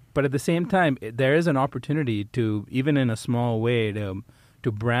 But at the same time, there is an opportunity to, even in a small way,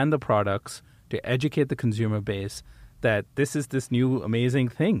 to brand the products, to educate the consumer base that this is this new amazing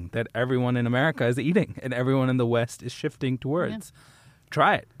thing that everyone in America is eating and everyone in the West is shifting towards.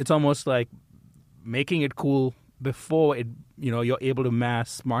 Try it. It's almost like making it cool before you're able to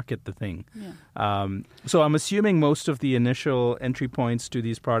mass market the thing. So I'm assuming most of the initial entry points to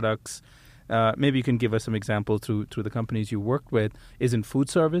these products, maybe you can give us some examples through the companies you worked with, is in food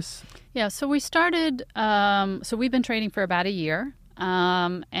service? Yeah, so we started, so we've been trading for about a year,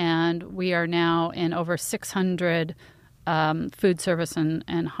 and we are now in over 600 food service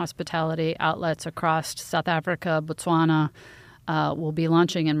and hospitality outlets across South Africa, Botswana. We'll be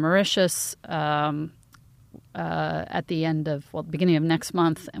launching in Mauritius at the beginning of next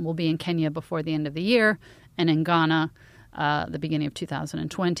month, and we'll be in Kenya before the end of the year, and in Ghana the beginning of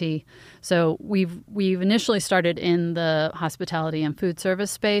 2020. So we've initially started in the hospitality and food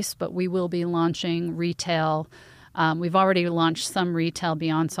service space, but we will be launching retail. We've already launched some retail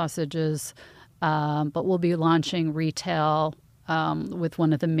beyond sausages, but we'll be launching retail with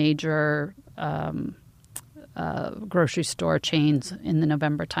one of the major grocery store chains in the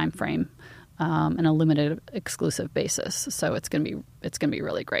November timeframe. in a limited exclusive basis. So it's going to be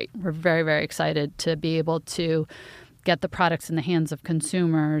really great. We're very, very excited to be able to get the products in the hands of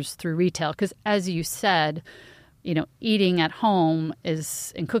consumers through retail. Because as you said, eating at home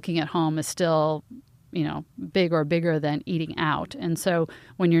and cooking at home is still, bigger than eating out. And so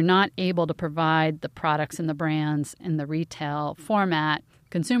when you're not able to provide the products and the brands in the retail format,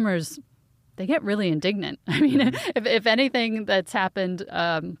 consumers, they get really indignant. I mean, if anything that's happened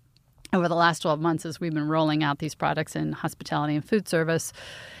over the last 12 months as we've been rolling out these products in hospitality and food service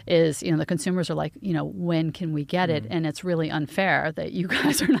is, the consumers are like, when can we get it? And it's really unfair that you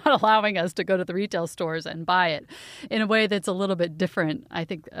guys are not allowing us to go to the retail stores and buy it in a way that's a little bit different. I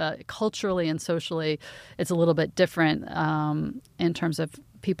think culturally and socially, it's a little bit different in terms of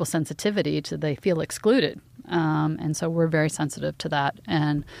people's sensitivity to they feel excluded. And so we're very sensitive to that.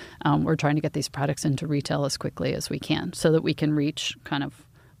 And we're trying to get these products into retail as quickly as we can so that we can reach kind of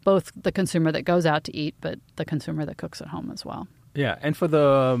both the consumer that goes out to eat, but the consumer that cooks at home as well. Yeah, and for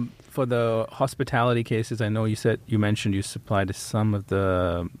the hospitality cases, I know you mentioned you supplied to some of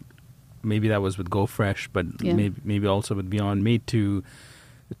the, maybe that was with GoFresh, but maybe also with Beyond Meat to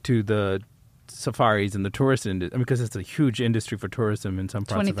the safaris and the tourist industry, because it's a huge industry for tourism in some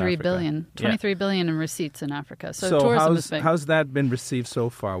parts of Africa. 23 billion in receipts in Africa. So tourism is big. How's that been received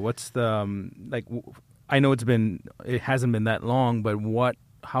so far? What's the I know it hasn't been that long, but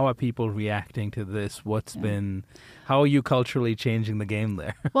how are people reacting to this? How are you culturally changing the game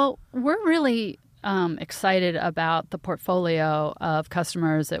there? Well, we're really excited about the portfolio of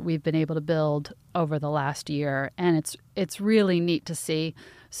customers that we've been able to build over the last year, and it's really neat to see.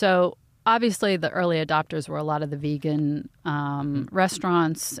 So obviously, the early adopters were a lot of the vegan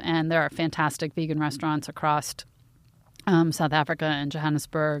restaurants, and there are fantastic vegan restaurants across South Africa and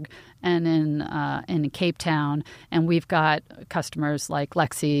Johannesburg and in Cape Town. And we've got customers like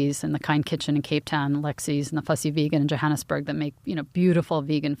Lexi's and the Kind Kitchen in Cape Town, Lexi's and the Fussy Vegan in Johannesburg that make beautiful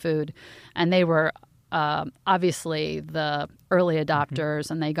vegan food. And they were obviously the early adopters,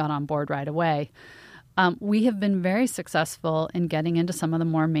 and they got on board right away. We have been very successful in getting into some of the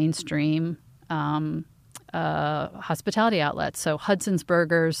more mainstream hospitality outlets. So Hudson's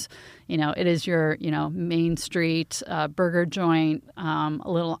Burgers, it is your, Main Street burger joint, a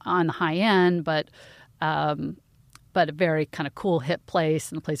little on the high end, but a very kind of cool, hip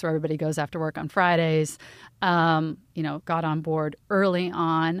place, and a place where everybody goes after work on Fridays. Got on board early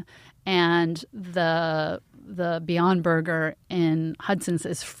on, and the Beyond Burger in Hudson's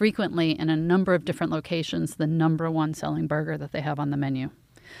is frequently in a number of different locations the number one selling burger that they have on the menu.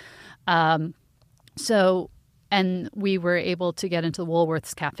 And we were able to get into the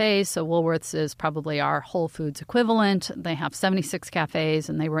Woolworths cafes. So Woolworths is probably our Whole Foods equivalent. They have 76 cafes,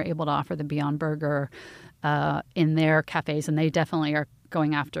 and they were able to offer the Beyond Burger in their cafes. And they definitely are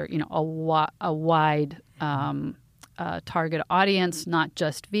going after, a wide target audience, not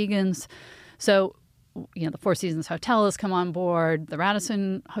just vegans. So, the Four Seasons Hotel has come on board. The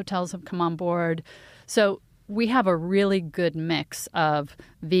Radisson hotels have come on board. So we have a really good mix of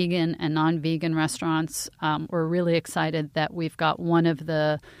vegan and non-vegan restaurants. We're really excited that we've got one of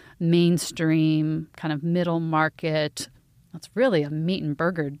the mainstream kind of middle market, it's really a meat and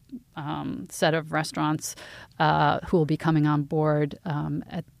burger set of restaurants who will be coming on board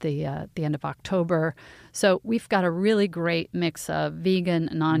at the end of October. So we've got a really great mix of vegan,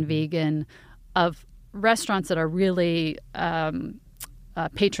 non-vegan, of restaurants that are really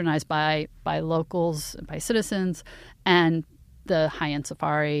patronized by locals, by citizens, and the high-end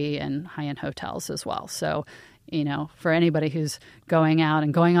safari and high-end hotels as well. So, for anybody who's going out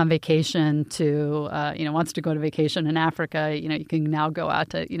and going on vacation to, wants to go to vacation in Africa, you can now go out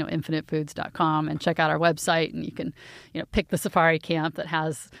to, infinitefoods.com and check out our website, and you can, pick the safari camp that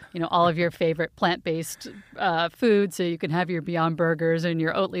has, all of your favorite plant-based food, so you can have your Beyond Burgers and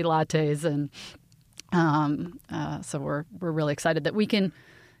your Oatly lattes. And so we're really excited that we can,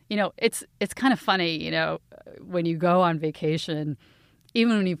 it's kind of funny, when you go on vacation,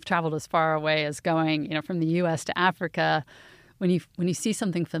 even when you've traveled as far away as going, from the U.S. to Africa, when you see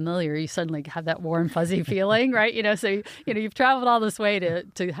something familiar, you suddenly have that warm, fuzzy feeling, right? So you've traveled all this way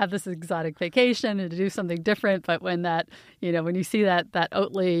to have this exotic vacation and to do something different. But when when you see that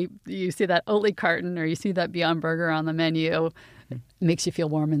Oatly, you see that Oatly carton, or you see that Beyond Burger on the menu, it makes you feel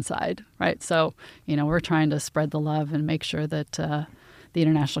warm inside, right? So we're trying to spread the love and make sure that the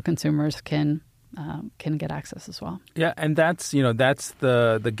international consumers can get access as well. Yeah, and that's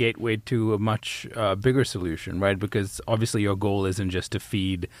the gateway to a much bigger solution, right? Because obviously your goal isn't just to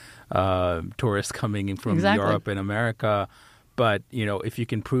feed tourists coming in from Europe and America, but if you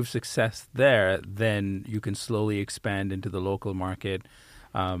can prove success there, then you can slowly expand into the local market.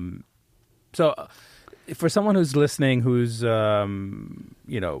 So for someone who's listening, who's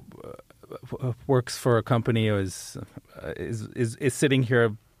works for a company or is sitting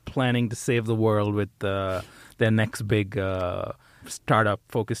here planning to save the world with their next big startup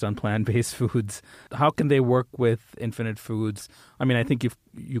focused on plant-based foods, how can they work with Infinite Foods? I mean, I think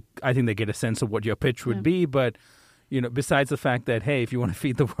I think they get a sense of what your pitch would be, but besides the fact that, hey, if you want to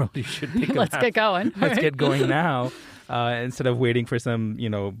feed the world, you should pick Let's get going. Let's get going now, instead of waiting for some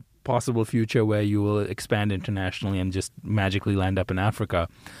possible future where you will expand internationally and just magically land up in Africa.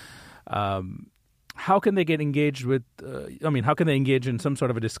 How can they get engaged with, how can they engage in some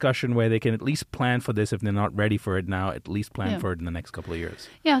sort of a discussion where they can at least plan for this if they're not ready for it now, at least plan for it in the next couple of years?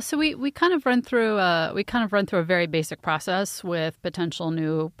 Yeah, so we kind of run through a very basic process with potential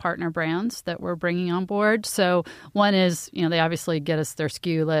new partner brands that we're bringing on board. So one is, they obviously get us their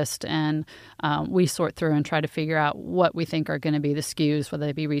SKU list, and we sort through and try to figure out what we think are going to be the SKUs, whether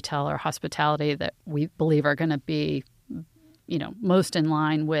they be retail or hospitality, that we believe are going to be most in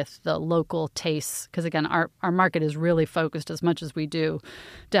line with the local tastes. Because, again, our market is really focused, as much as we do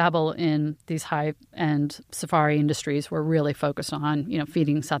dabble in these high-end safari industries. We're really focused on,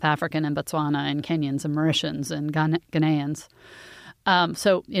 feeding South African and Botswana and Kenyans and Mauritians and Ghanaians.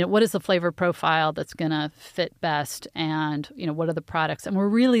 So, what is the flavor profile that's going to fit best? And, what are the products? And we're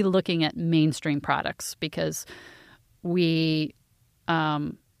really looking at mainstream products because we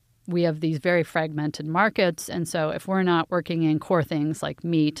have these very fragmented markets. And so if we're not working in core things like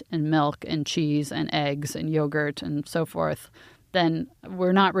meat and milk and cheese and eggs and yogurt and so forth, then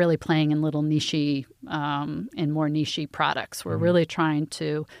we're not really playing in little niche-y, in more niche-y products. We're really trying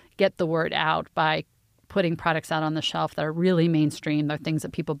to get the word out by putting products out on the shelf that are really mainstream. They're things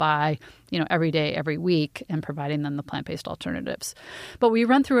that people buy, every day, every week, and providing them the plant-based alternatives. But we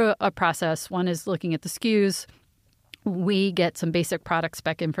run through a process. One is looking at the SKUs. We get some basic product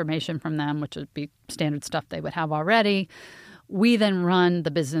spec information from them, which would be standard stuff they would have already. We then run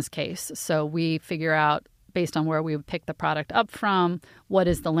the business case. So we figure out, based on where we would pick the product up from, what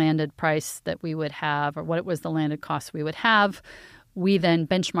is the landed price that we would have, or what was the landed cost we would have. We then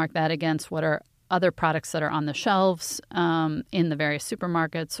benchmark that against what are other products that are on the shelves in the various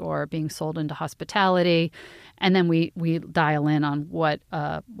supermarkets or being sold into hospitality. And then we dial in on what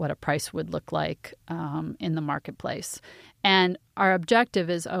a price would look like in the marketplace. And our objective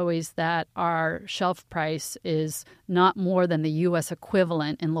is always that our shelf price is not more than the U.S.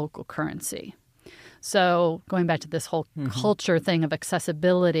 equivalent in local currency. So going back to this whole culture thing of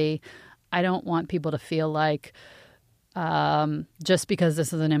accessibility, I don't want people to feel like just because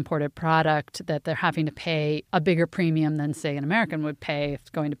this is an imported product that they're having to pay a bigger premium than, say, an American would pay if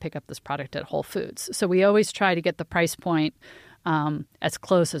going to pick up this product at Whole Foods. So we always try to get the price point as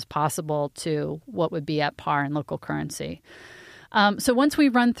close as possible to what would be at par in local currency. So once we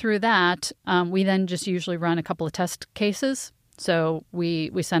run through that, we then just usually run a couple of test cases. So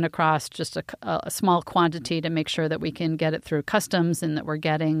we send across just a small quantity to make sure that we can get it through customs and that we're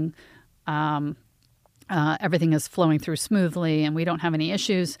getting everything is flowing through smoothly and we don't have any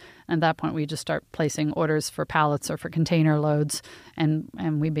issues. And at that point, we just start placing orders for pallets or for container loads, and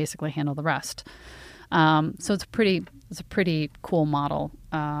we basically handle the rest. So it's a pretty cool model,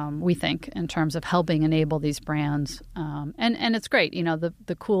 we think, in terms of helping enable these brands. And it's great.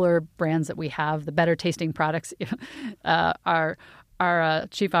 The cooler brands that we have, the better tasting products Our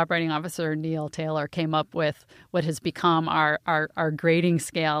Chief Operating Officer, Neil Taylor, came up with what has become our grading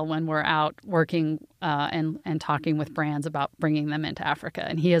scale when we're out working and talking with brands about bringing them into Africa.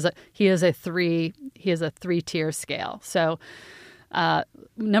 And he has a 3-tier scale. So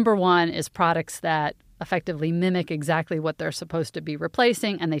number one is products that effectively mimic exactly what they're supposed to be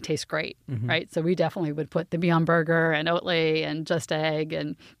replacing, and they taste great, right? So we definitely would put the Beyond Burger and Oatly and Just Egg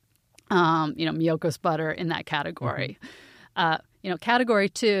and Miyoko's butter in that category. Category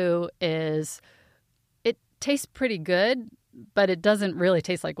 2 is it tastes pretty good, but it doesn't really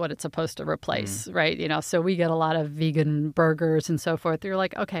taste like what it's supposed to replace, right? So we get a lot of vegan burgers and so forth. You're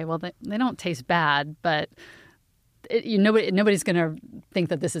like, okay, well, they don't taste bad, but nobody's going to think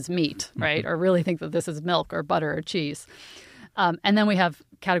that this is meat, right? Or really think that this is milk or butter or cheese. And then we have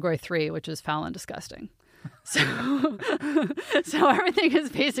category 3, which is foul and disgusting. So everything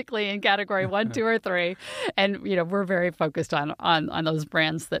is basically in category 1, 2, or 3, and we're very focused on those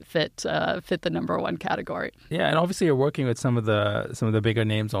brands that fit the number 1 category. Yeah, and obviously you're working with some of the bigger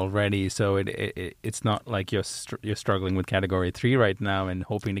names already, so it's not like you're struggling with category 3 right now and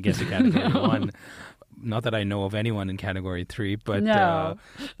hoping to get to category 1. Not that I know of anyone in category 3, but no.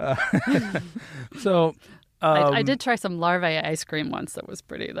 So. I did try some larvae ice cream once that was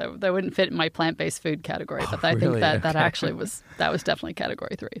pretty. That wouldn't fit in my plant-based food category, but I think that actually was definitely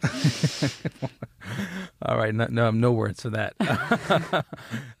category 3. All right, no words for that.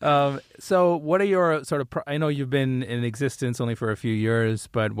 So what are your sort of, I know you've been in existence only for a few years,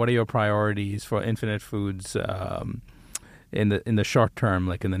 but what are your priorities for Infinite Foods in the short term,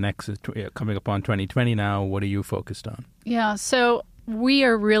 like in the next, coming up on 2020 now? What are you focused on? Yeah, so we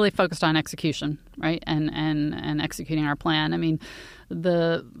are really focused on execution, right, and executing our plan. I mean,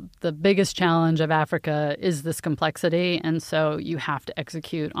 the biggest challenge of Africa is this complexity, and so you have to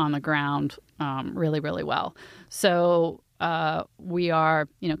execute on the ground really, really well. So we are,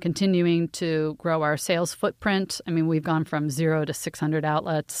 continuing to grow our sales footprint. I mean, we've gone from 0 to 600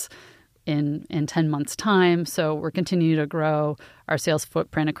 outlets in 10 months' time. So we're continuing to grow our sales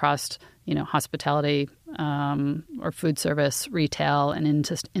footprint across, hospitality or food service, retail, and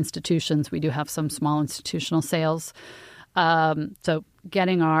into institutions. We do have some small institutional sales. So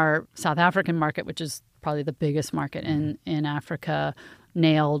getting our South African market, which is probably the biggest market in Africa,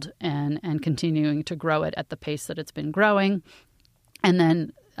 nailed and continuing to grow it at the pace that it's been growing. And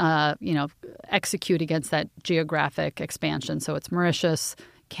then, execute against that geographic expansion. So it's Mauritius,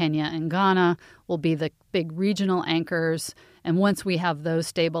 Kenya, and Ghana will be the big regional anchors. And once we have those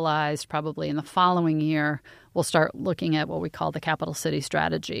stabilized, probably in the following year, we'll start looking at what we call the capital city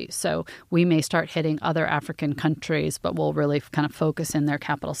strategy. So we may start hitting other African countries, but we'll really kind of focus in their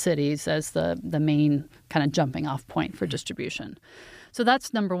capital cities as the main kind of jumping off point for distribution. So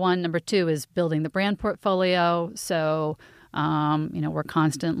that's number one. Number two is building the brand portfolio. So, we're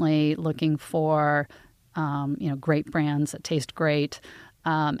constantly looking for, great brands that taste great.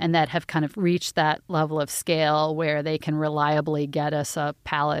 And that have kind of reached that level of scale where they can reliably get us a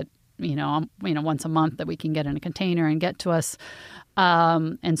pallet, once a month that we can get in a container and get to us.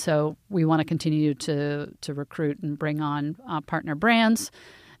 And so we want to continue to recruit and bring on partner brands.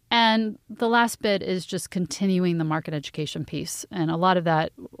 And the last bit is just continuing the market education piece. And a lot of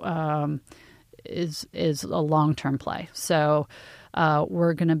that is a long-term play. So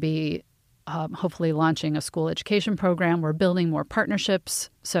we're going to be hopefully launching a school education program. We're building more partnerships.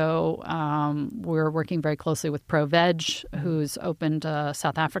 So we're working very closely with ProVeg, who's opened a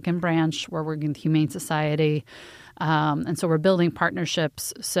South African branch. We're working with Humane Society. And so we're building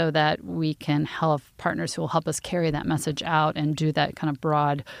partnerships so that we can have partners who will help us carry that message out and do that kind of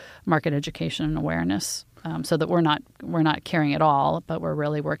broad market education and awareness. So that we're not carrying it all, but we're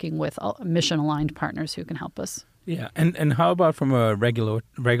really working with mission-aligned partners who can help us. Yeah, and how about from a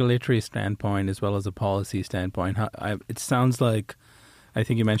regulatory standpoint as well as a policy standpoint? It sounds like, I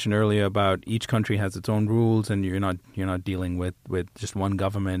think you mentioned earlier about each country has its own rules, and you're not dealing with just one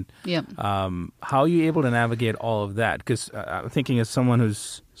government. Yep. How are you able to navigate all of that? Because I'm thinking as someone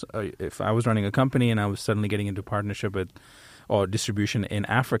if I was running a company and I was suddenly getting into partnership with or distribution in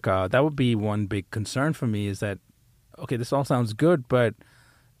Africa, that would be one big concern for me. Is that, okay, this all sounds good, but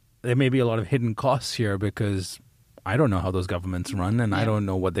there may be a lot of hidden costs here because I don't know how those governments run, and I don't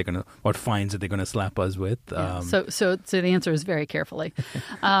know what fines that they're gonna slap us with. So the answer is very carefully.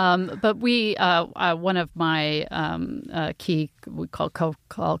 But we, one of my key we call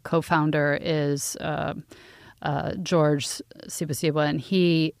co-founder is George Sibasiba, and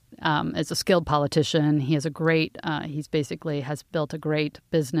he is a skilled politician. He has he's basically has built a great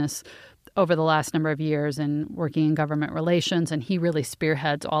business over the last number of years in working in government relations, and he really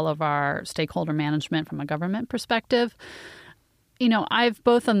spearheads all of our stakeholder management from a government perspective. I've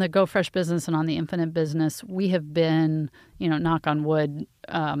both on the Go Fresh business and on the Infinite business, we have been, knock on wood,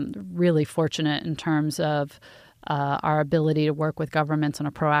 really fortunate in terms of our ability to work with governments in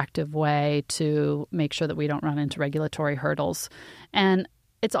a proactive way to make sure that we don't run into regulatory hurdles. And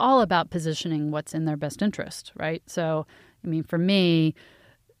it's all about positioning what's in their best interest, right? So, for me,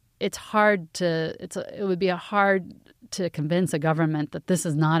 it would be hard to convince a government that this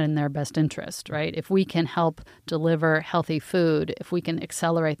is not in their best interest, right? If we can help deliver healthy food, if we can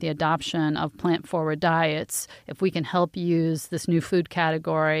accelerate the adoption of plant-forward diets, if we can help use this new food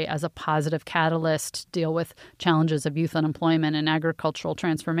category as a positive catalyst to deal with challenges of youth unemployment and agricultural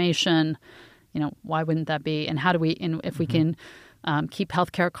transformation, why wouldn't that be? And how do we, if we can keep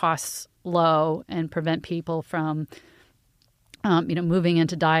healthcare costs low and prevent people from moving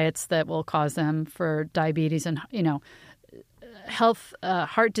into diets that will cause them for diabetes and,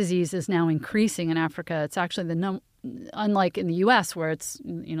 heart disease is now increasing in Africa. It's actually unlike in the U.S. where it's,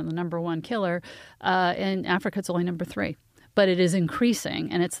 the number one killer, in Africa it's only number 3. But it is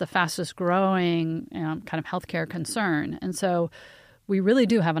increasing, and it's the fastest growing kind of healthcare concern. And so we really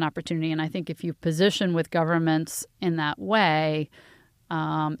do have an opportunity. And I think if you position with governments in that way,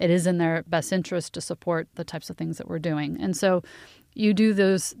 It is in their best interest to support the types of things that we're doing. And so you do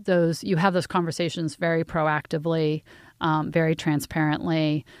you have those conversations very proactively, very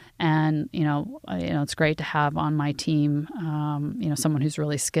transparently, and it's great to have on my team, someone who's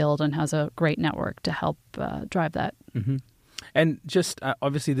really skilled and has a great network to help drive that. Mm-hmm. And just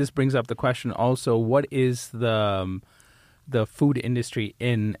obviously, this brings up the question also: what is the food industry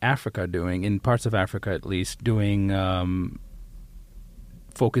in Africa doing, in parts of Africa at least, doing?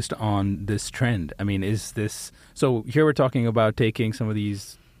 Focused on this trend? I mean, is this... So here we're talking about taking some of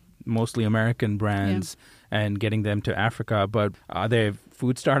these mostly American brands and getting them to Africa, but are there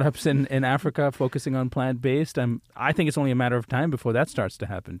food startups in Africa focusing on plant-based? I think it's only a matter of time before that starts to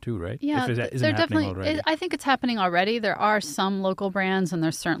happen too, right? Yeah, if it isn't happening already. I think it's happening already. There are some local brands, and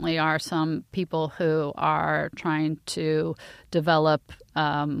there certainly are some people who are trying to develop...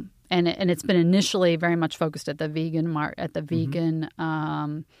 And it's been initially very much focused at the vegan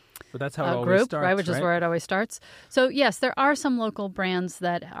but that's how it always group, starts, right? Which is where it always starts. So yes, there are some local brands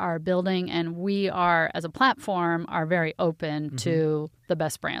that are building, and we are, as a platform, are very open to the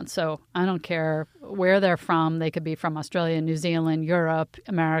best brands. So I don't care where they're from. They could be from Australia, New Zealand, Europe,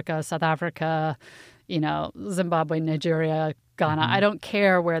 America, South Africa, Zimbabwe, Nigeria, Ghana. I don't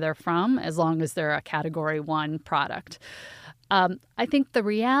care where they're from as long as they're a Category 1 product. I think the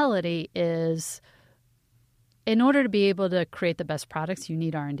reality is, in order to be able to create the best products, you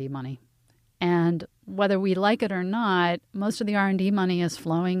need R&D money. And whether we like it or not, most of the R&D money is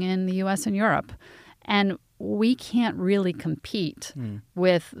flowing in the U.S. and Europe. And we can't really compete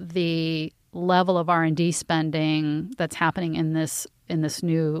with the level of R&D spending that's happening in this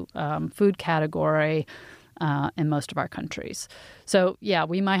new food category in most of our countries. So, yeah,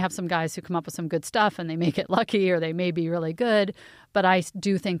 we might have some guys who come up with some good stuff and they may get lucky or they may be really good. But I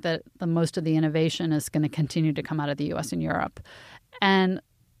do think that the most of the innovation is going to continue to come out of the U.S. and Europe. And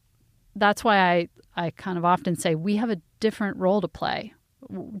that's why I kind of often say we have a different role to play.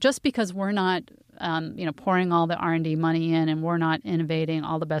 Just because we're not pouring all the R&D money in and we're not innovating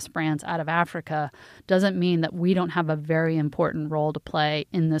all the best brands out of Africa doesn't mean that we don't have a very important role to play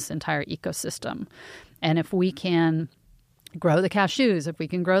in this entire ecosystem. And if we can grow the cashews, if we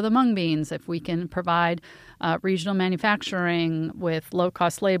can grow the mung beans, if we can provide regional manufacturing with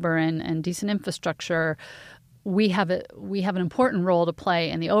low-cost labor and decent infrastructure, we have an important role to play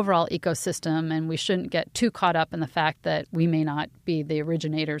in the overall ecosystem, and we shouldn't get too caught up in the fact that we may not be the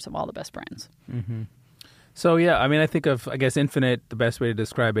originators of all the best brands. Mm-hmm. So, yeah, I mean, I guess Infinite, the best way to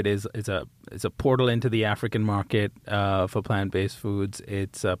describe it is it's a portal into the African market for plant-based foods.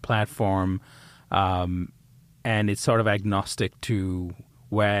 It's a platform. And it's sort of agnostic to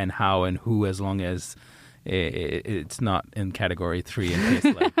where and how and who, as long as it's not in Category 3 and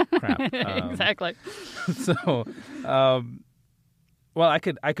tastes like crap. Exactly. So, well, I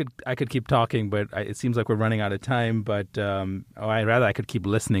could keep talking, but it seems like we're running out of time. But I could keep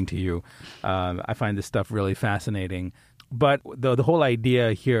listening to you. I find this stuff really fascinating. But the whole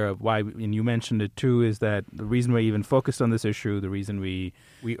idea here of why, and you mentioned it too, is that the reason we're even focused on this issue, the reason we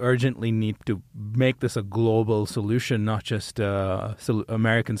urgently need to make this a global solution, not just a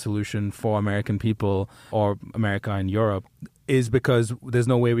American solution for American people or America and Europe, is because there's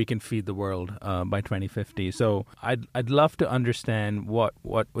no way we can feed the world by 2050. So I'd love to understand what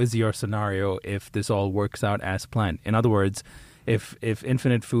is your scenario if this all works out as planned. In other words, if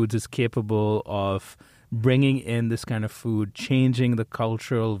Infinite Foods is capable of bringing in this kind of food, changing the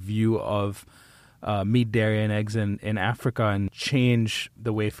cultural view of meat, dairy, and eggs in Africa, and change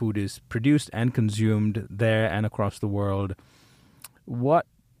the way food is produced and consumed there and across the world. What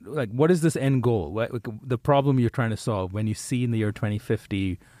is this end goal? The problem you're trying to solve when you see in the year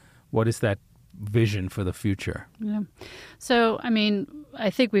 2050? What is that vision for the future? Yeah. So, I mean, I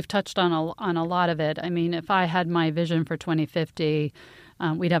think we've touched on a lot of it. I mean, if I had my vision for 2050.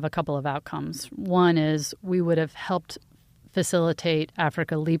 We'd have a couple of outcomes. One is we would have helped facilitate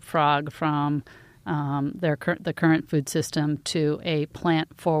Africa leapfrog from the current food system to a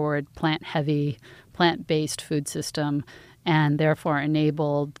plant-forward, plant-heavy, plant-based food system, and therefore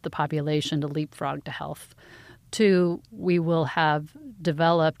enabled the population to leapfrog to health. Two, we will have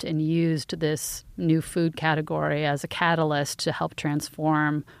developed and used this new food category as a catalyst to help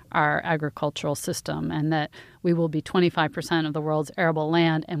transform our agricultural system, and that we will be 25% of the world's arable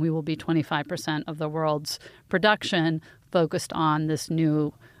land and we will be 25% of the world's production focused on this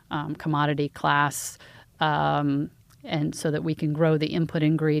new commodity class, and so that we can grow the input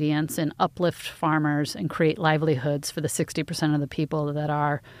ingredients and uplift farmers and create livelihoods for the 60% of the people that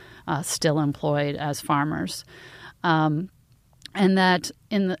are still employed as farmers. And that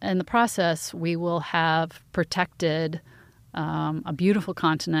in the process, we will have protected a beautiful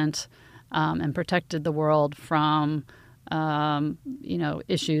continent and protected the world from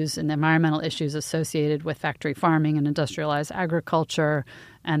issues and environmental issues associated with factory farming and industrialized agriculture,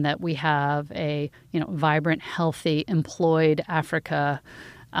 and that we have a vibrant, healthy, employed Africa.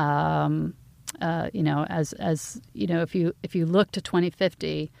 If you look to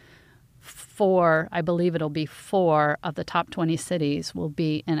 2050, I believe it'll be 4 of the top 20 cities will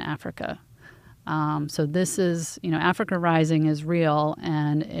be in Africa. So this is, Africa Rising is real,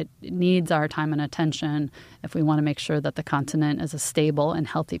 and it needs our time and attention if we want to make sure that the continent is a stable and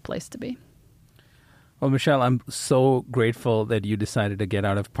healthy place to be. Well, Michelle, I'm so grateful that you decided to get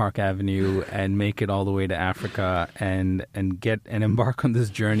out of Park Avenue and make it all the way to Africa and embark on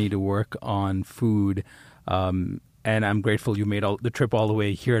this journey to work on food. And I'm grateful you made the trip all the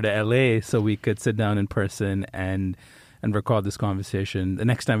way here to LA so we could sit down in person and record this conversation. The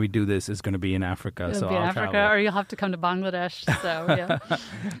next time we do this is going to be in Africa. It'll be in Africa, travel. Or you'll have to come to Bangladesh. So yeah,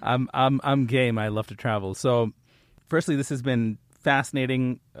 I'm game. I love to travel. So, firstly, this has been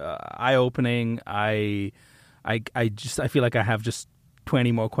fascinating, eye-opening. I feel like I have just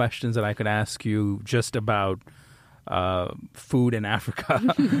 20 more questions that I could ask you just about food in Africa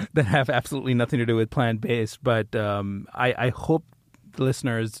that have absolutely nothing to do with plant-based. But I hope the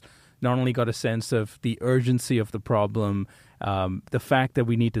listeners not only got a sense of the urgency of the problem, the fact that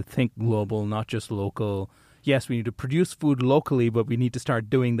we need to think global, not just local. Yes, we need to produce food locally, but we need to start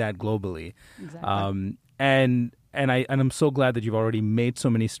doing that globally. Exactly. And I'm so glad that you've already made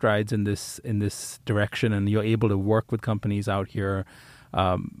so many strides in this direction, and you're able to work with companies out here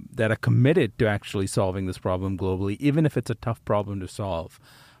that are committed to actually solving this problem globally, even if it's a tough problem to solve.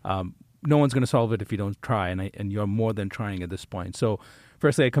 No one's going to solve it if you don't try, and you're more than trying at this point. So,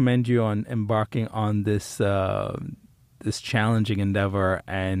 firstly, I commend you on embarking on this challenging endeavor,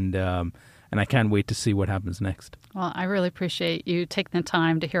 and I can't wait to see what happens next. Well, I really appreciate you taking the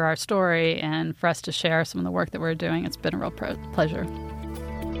time to hear our story and for us to share some of the work that we're doing. It's been a real pleasure.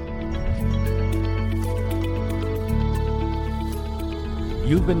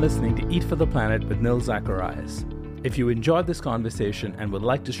 You've been listening to Eat for the Planet with Nil Zacharias. If you enjoyed this conversation and would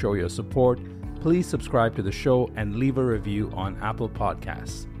like to show your support, please subscribe to the show and leave a review on Apple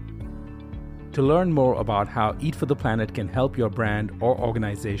Podcasts. To learn more about how Eat for the Planet can help your brand or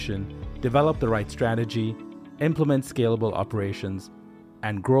organization develop the right strategy, implement scalable operations,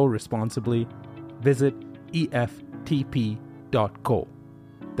 and grow responsibly, visit EFTP.co.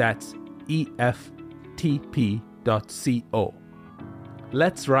 That's EFTP.co.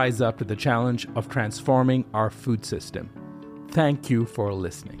 Let's rise up to the challenge of transforming our food system. Thank you for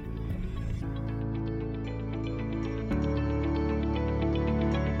listening.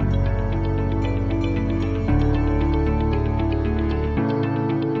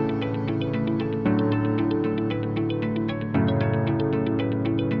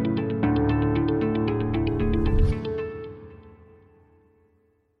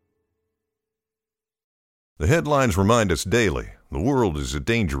 The headlines remind us daily, the world is a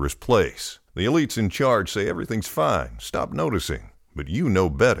dangerous place. The elites in charge say everything's fine, stop noticing. But you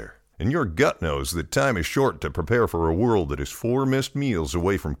know better. And your gut knows that time is short to prepare for a world that is 4 missed meals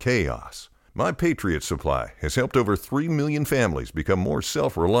away from chaos. My Patriot Supply has helped over 3 million families become more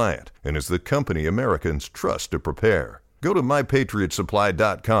self-reliant and is the company Americans trust to prepare. Go to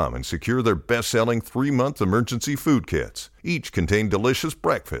MyPatriotSupply.com and secure their best-selling 3-month emergency food kits. Each contain delicious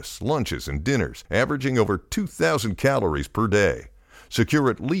breakfasts, lunches, and dinners, averaging over 2,000 calories per day.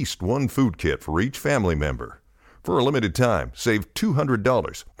 Secure at least 1 food kit for each family member. For a limited time, save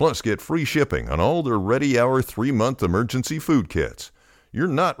 $200, plus get free shipping on all their Ready Hour 3-month emergency food kits. You're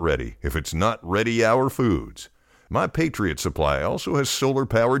not ready if it's not Ready Hour Foods. My Patriot Supply also has solar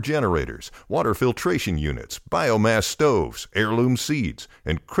power generators, water filtration units, biomass stoves, heirloom seeds,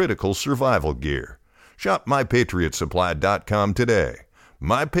 and critical survival gear. Shop MyPatriotSupply.com today.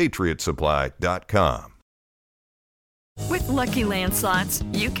 MyPatriotSupply.com. With Lucky Land Slots,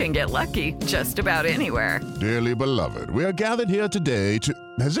 you can get lucky just about anywhere. Dearly beloved, we are gathered here today to...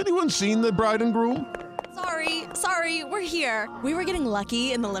 Has anyone seen the bride and groom? Sorry, we're here. We were getting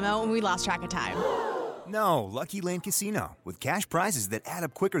lucky in the limo and we lost track of time. No, Lucky Land Casino, with cash prizes that add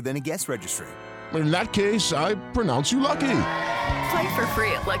up quicker than a guest registry. In that case, I pronounce you lucky. Play for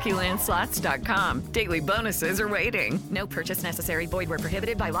free at LuckyLandSlots.com. Daily bonuses are waiting. No purchase necessary. Void where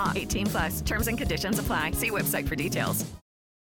prohibited by law. 18+. Terms and conditions apply. See website for details.